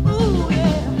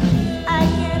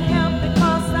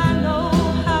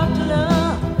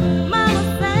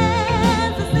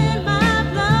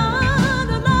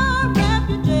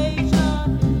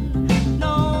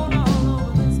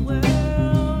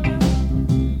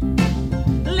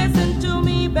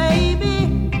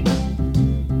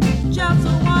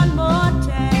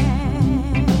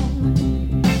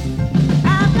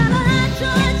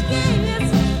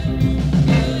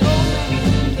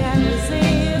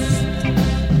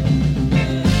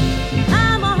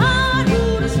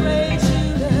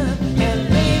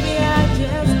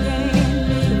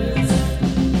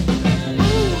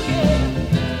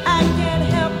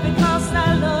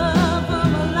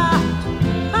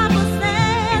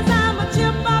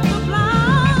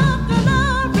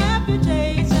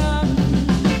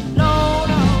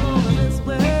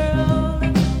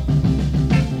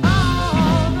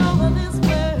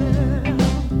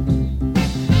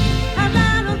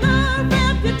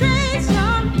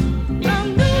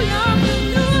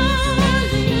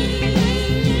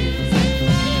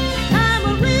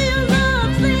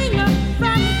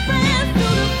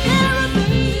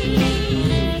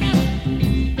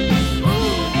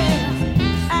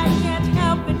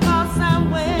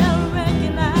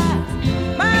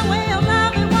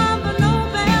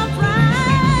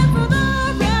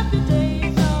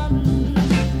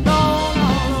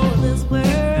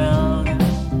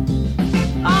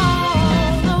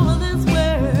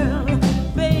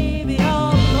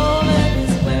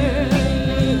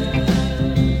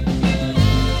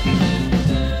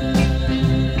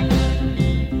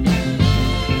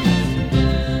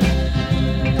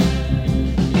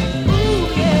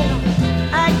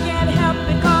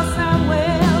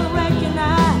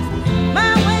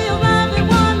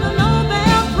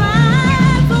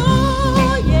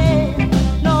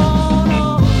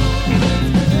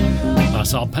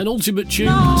 penultimate tune.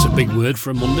 It's a big word for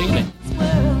a Monday, isn't it?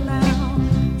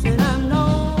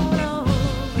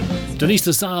 Denise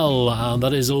DeSalle, and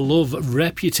that is a Love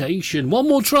Reputation. One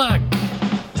more track,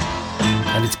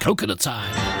 and it's Coconut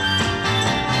Time.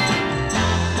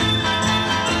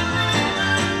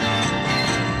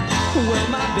 Well,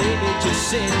 my baby just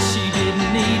said she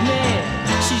didn't need me.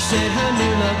 She said her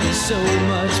new love is so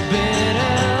much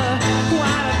better. Why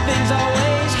do things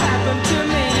always happen to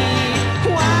me?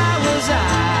 Why was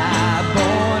I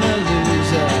born a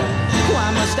loser? Why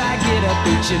must I get up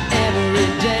each and every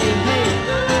day, hey,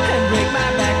 and break my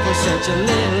back for such a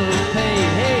little pay,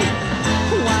 hey?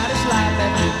 Why does life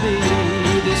have to be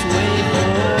this way for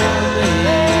me?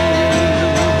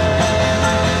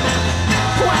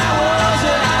 Why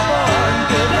wasn't I born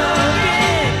good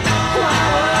looking? Why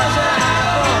wasn't I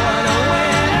born a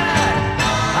winner?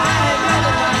 I had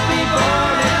rather not be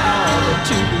born at all than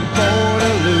to be born a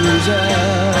loser.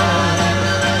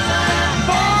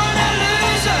 Born a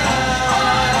loser. Oh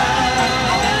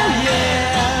yeah.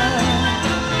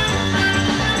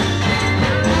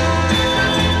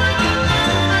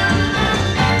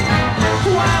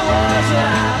 Why wasn't I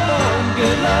born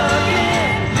good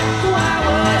looking? Why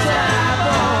wasn't I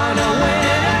born a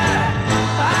winner?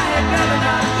 I had rather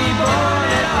not be born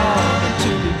at all than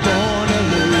to be born a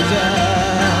loser.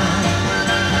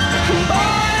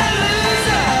 Born a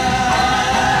loser.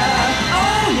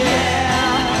 Oh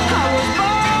yeah. I was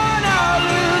born a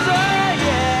loser,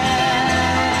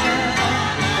 yeah.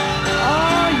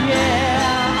 Oh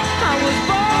yeah. I was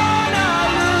born a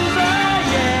loser,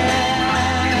 yeah.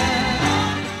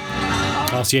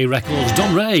 RCA Records,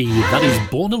 Don Ray, that is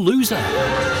Born a Loser.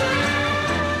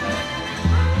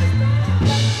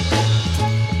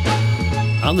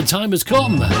 And the time has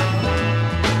come.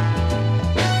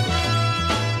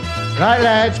 Right,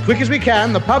 lads, quick as we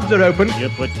can. The pubs are open. You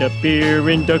put the beer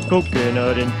in the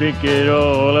coconut and drink it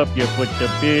all up. You put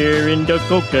the beer in the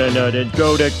coconut and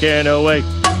throw the can away.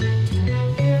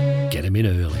 Get him in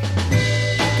early.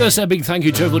 Gotta say a big thank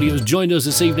you to everybody who's joined us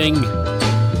this evening.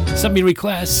 Send me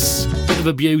requests. Bit of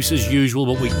abuse as usual,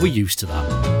 but we're used to that.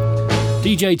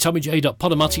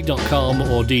 djtommyj.podomatic.com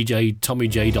or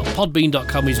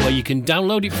djtommyj.podbean.com is where you can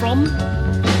download it from.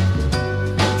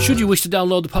 Should you wish to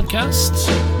download the podcast,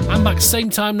 I'm back same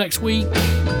time next week.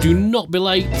 Do not be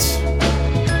late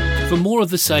for more of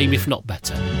the same, if not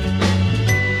better.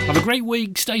 Have a great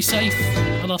week, stay safe,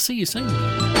 and I'll see you soon.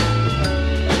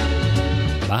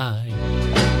 Bye.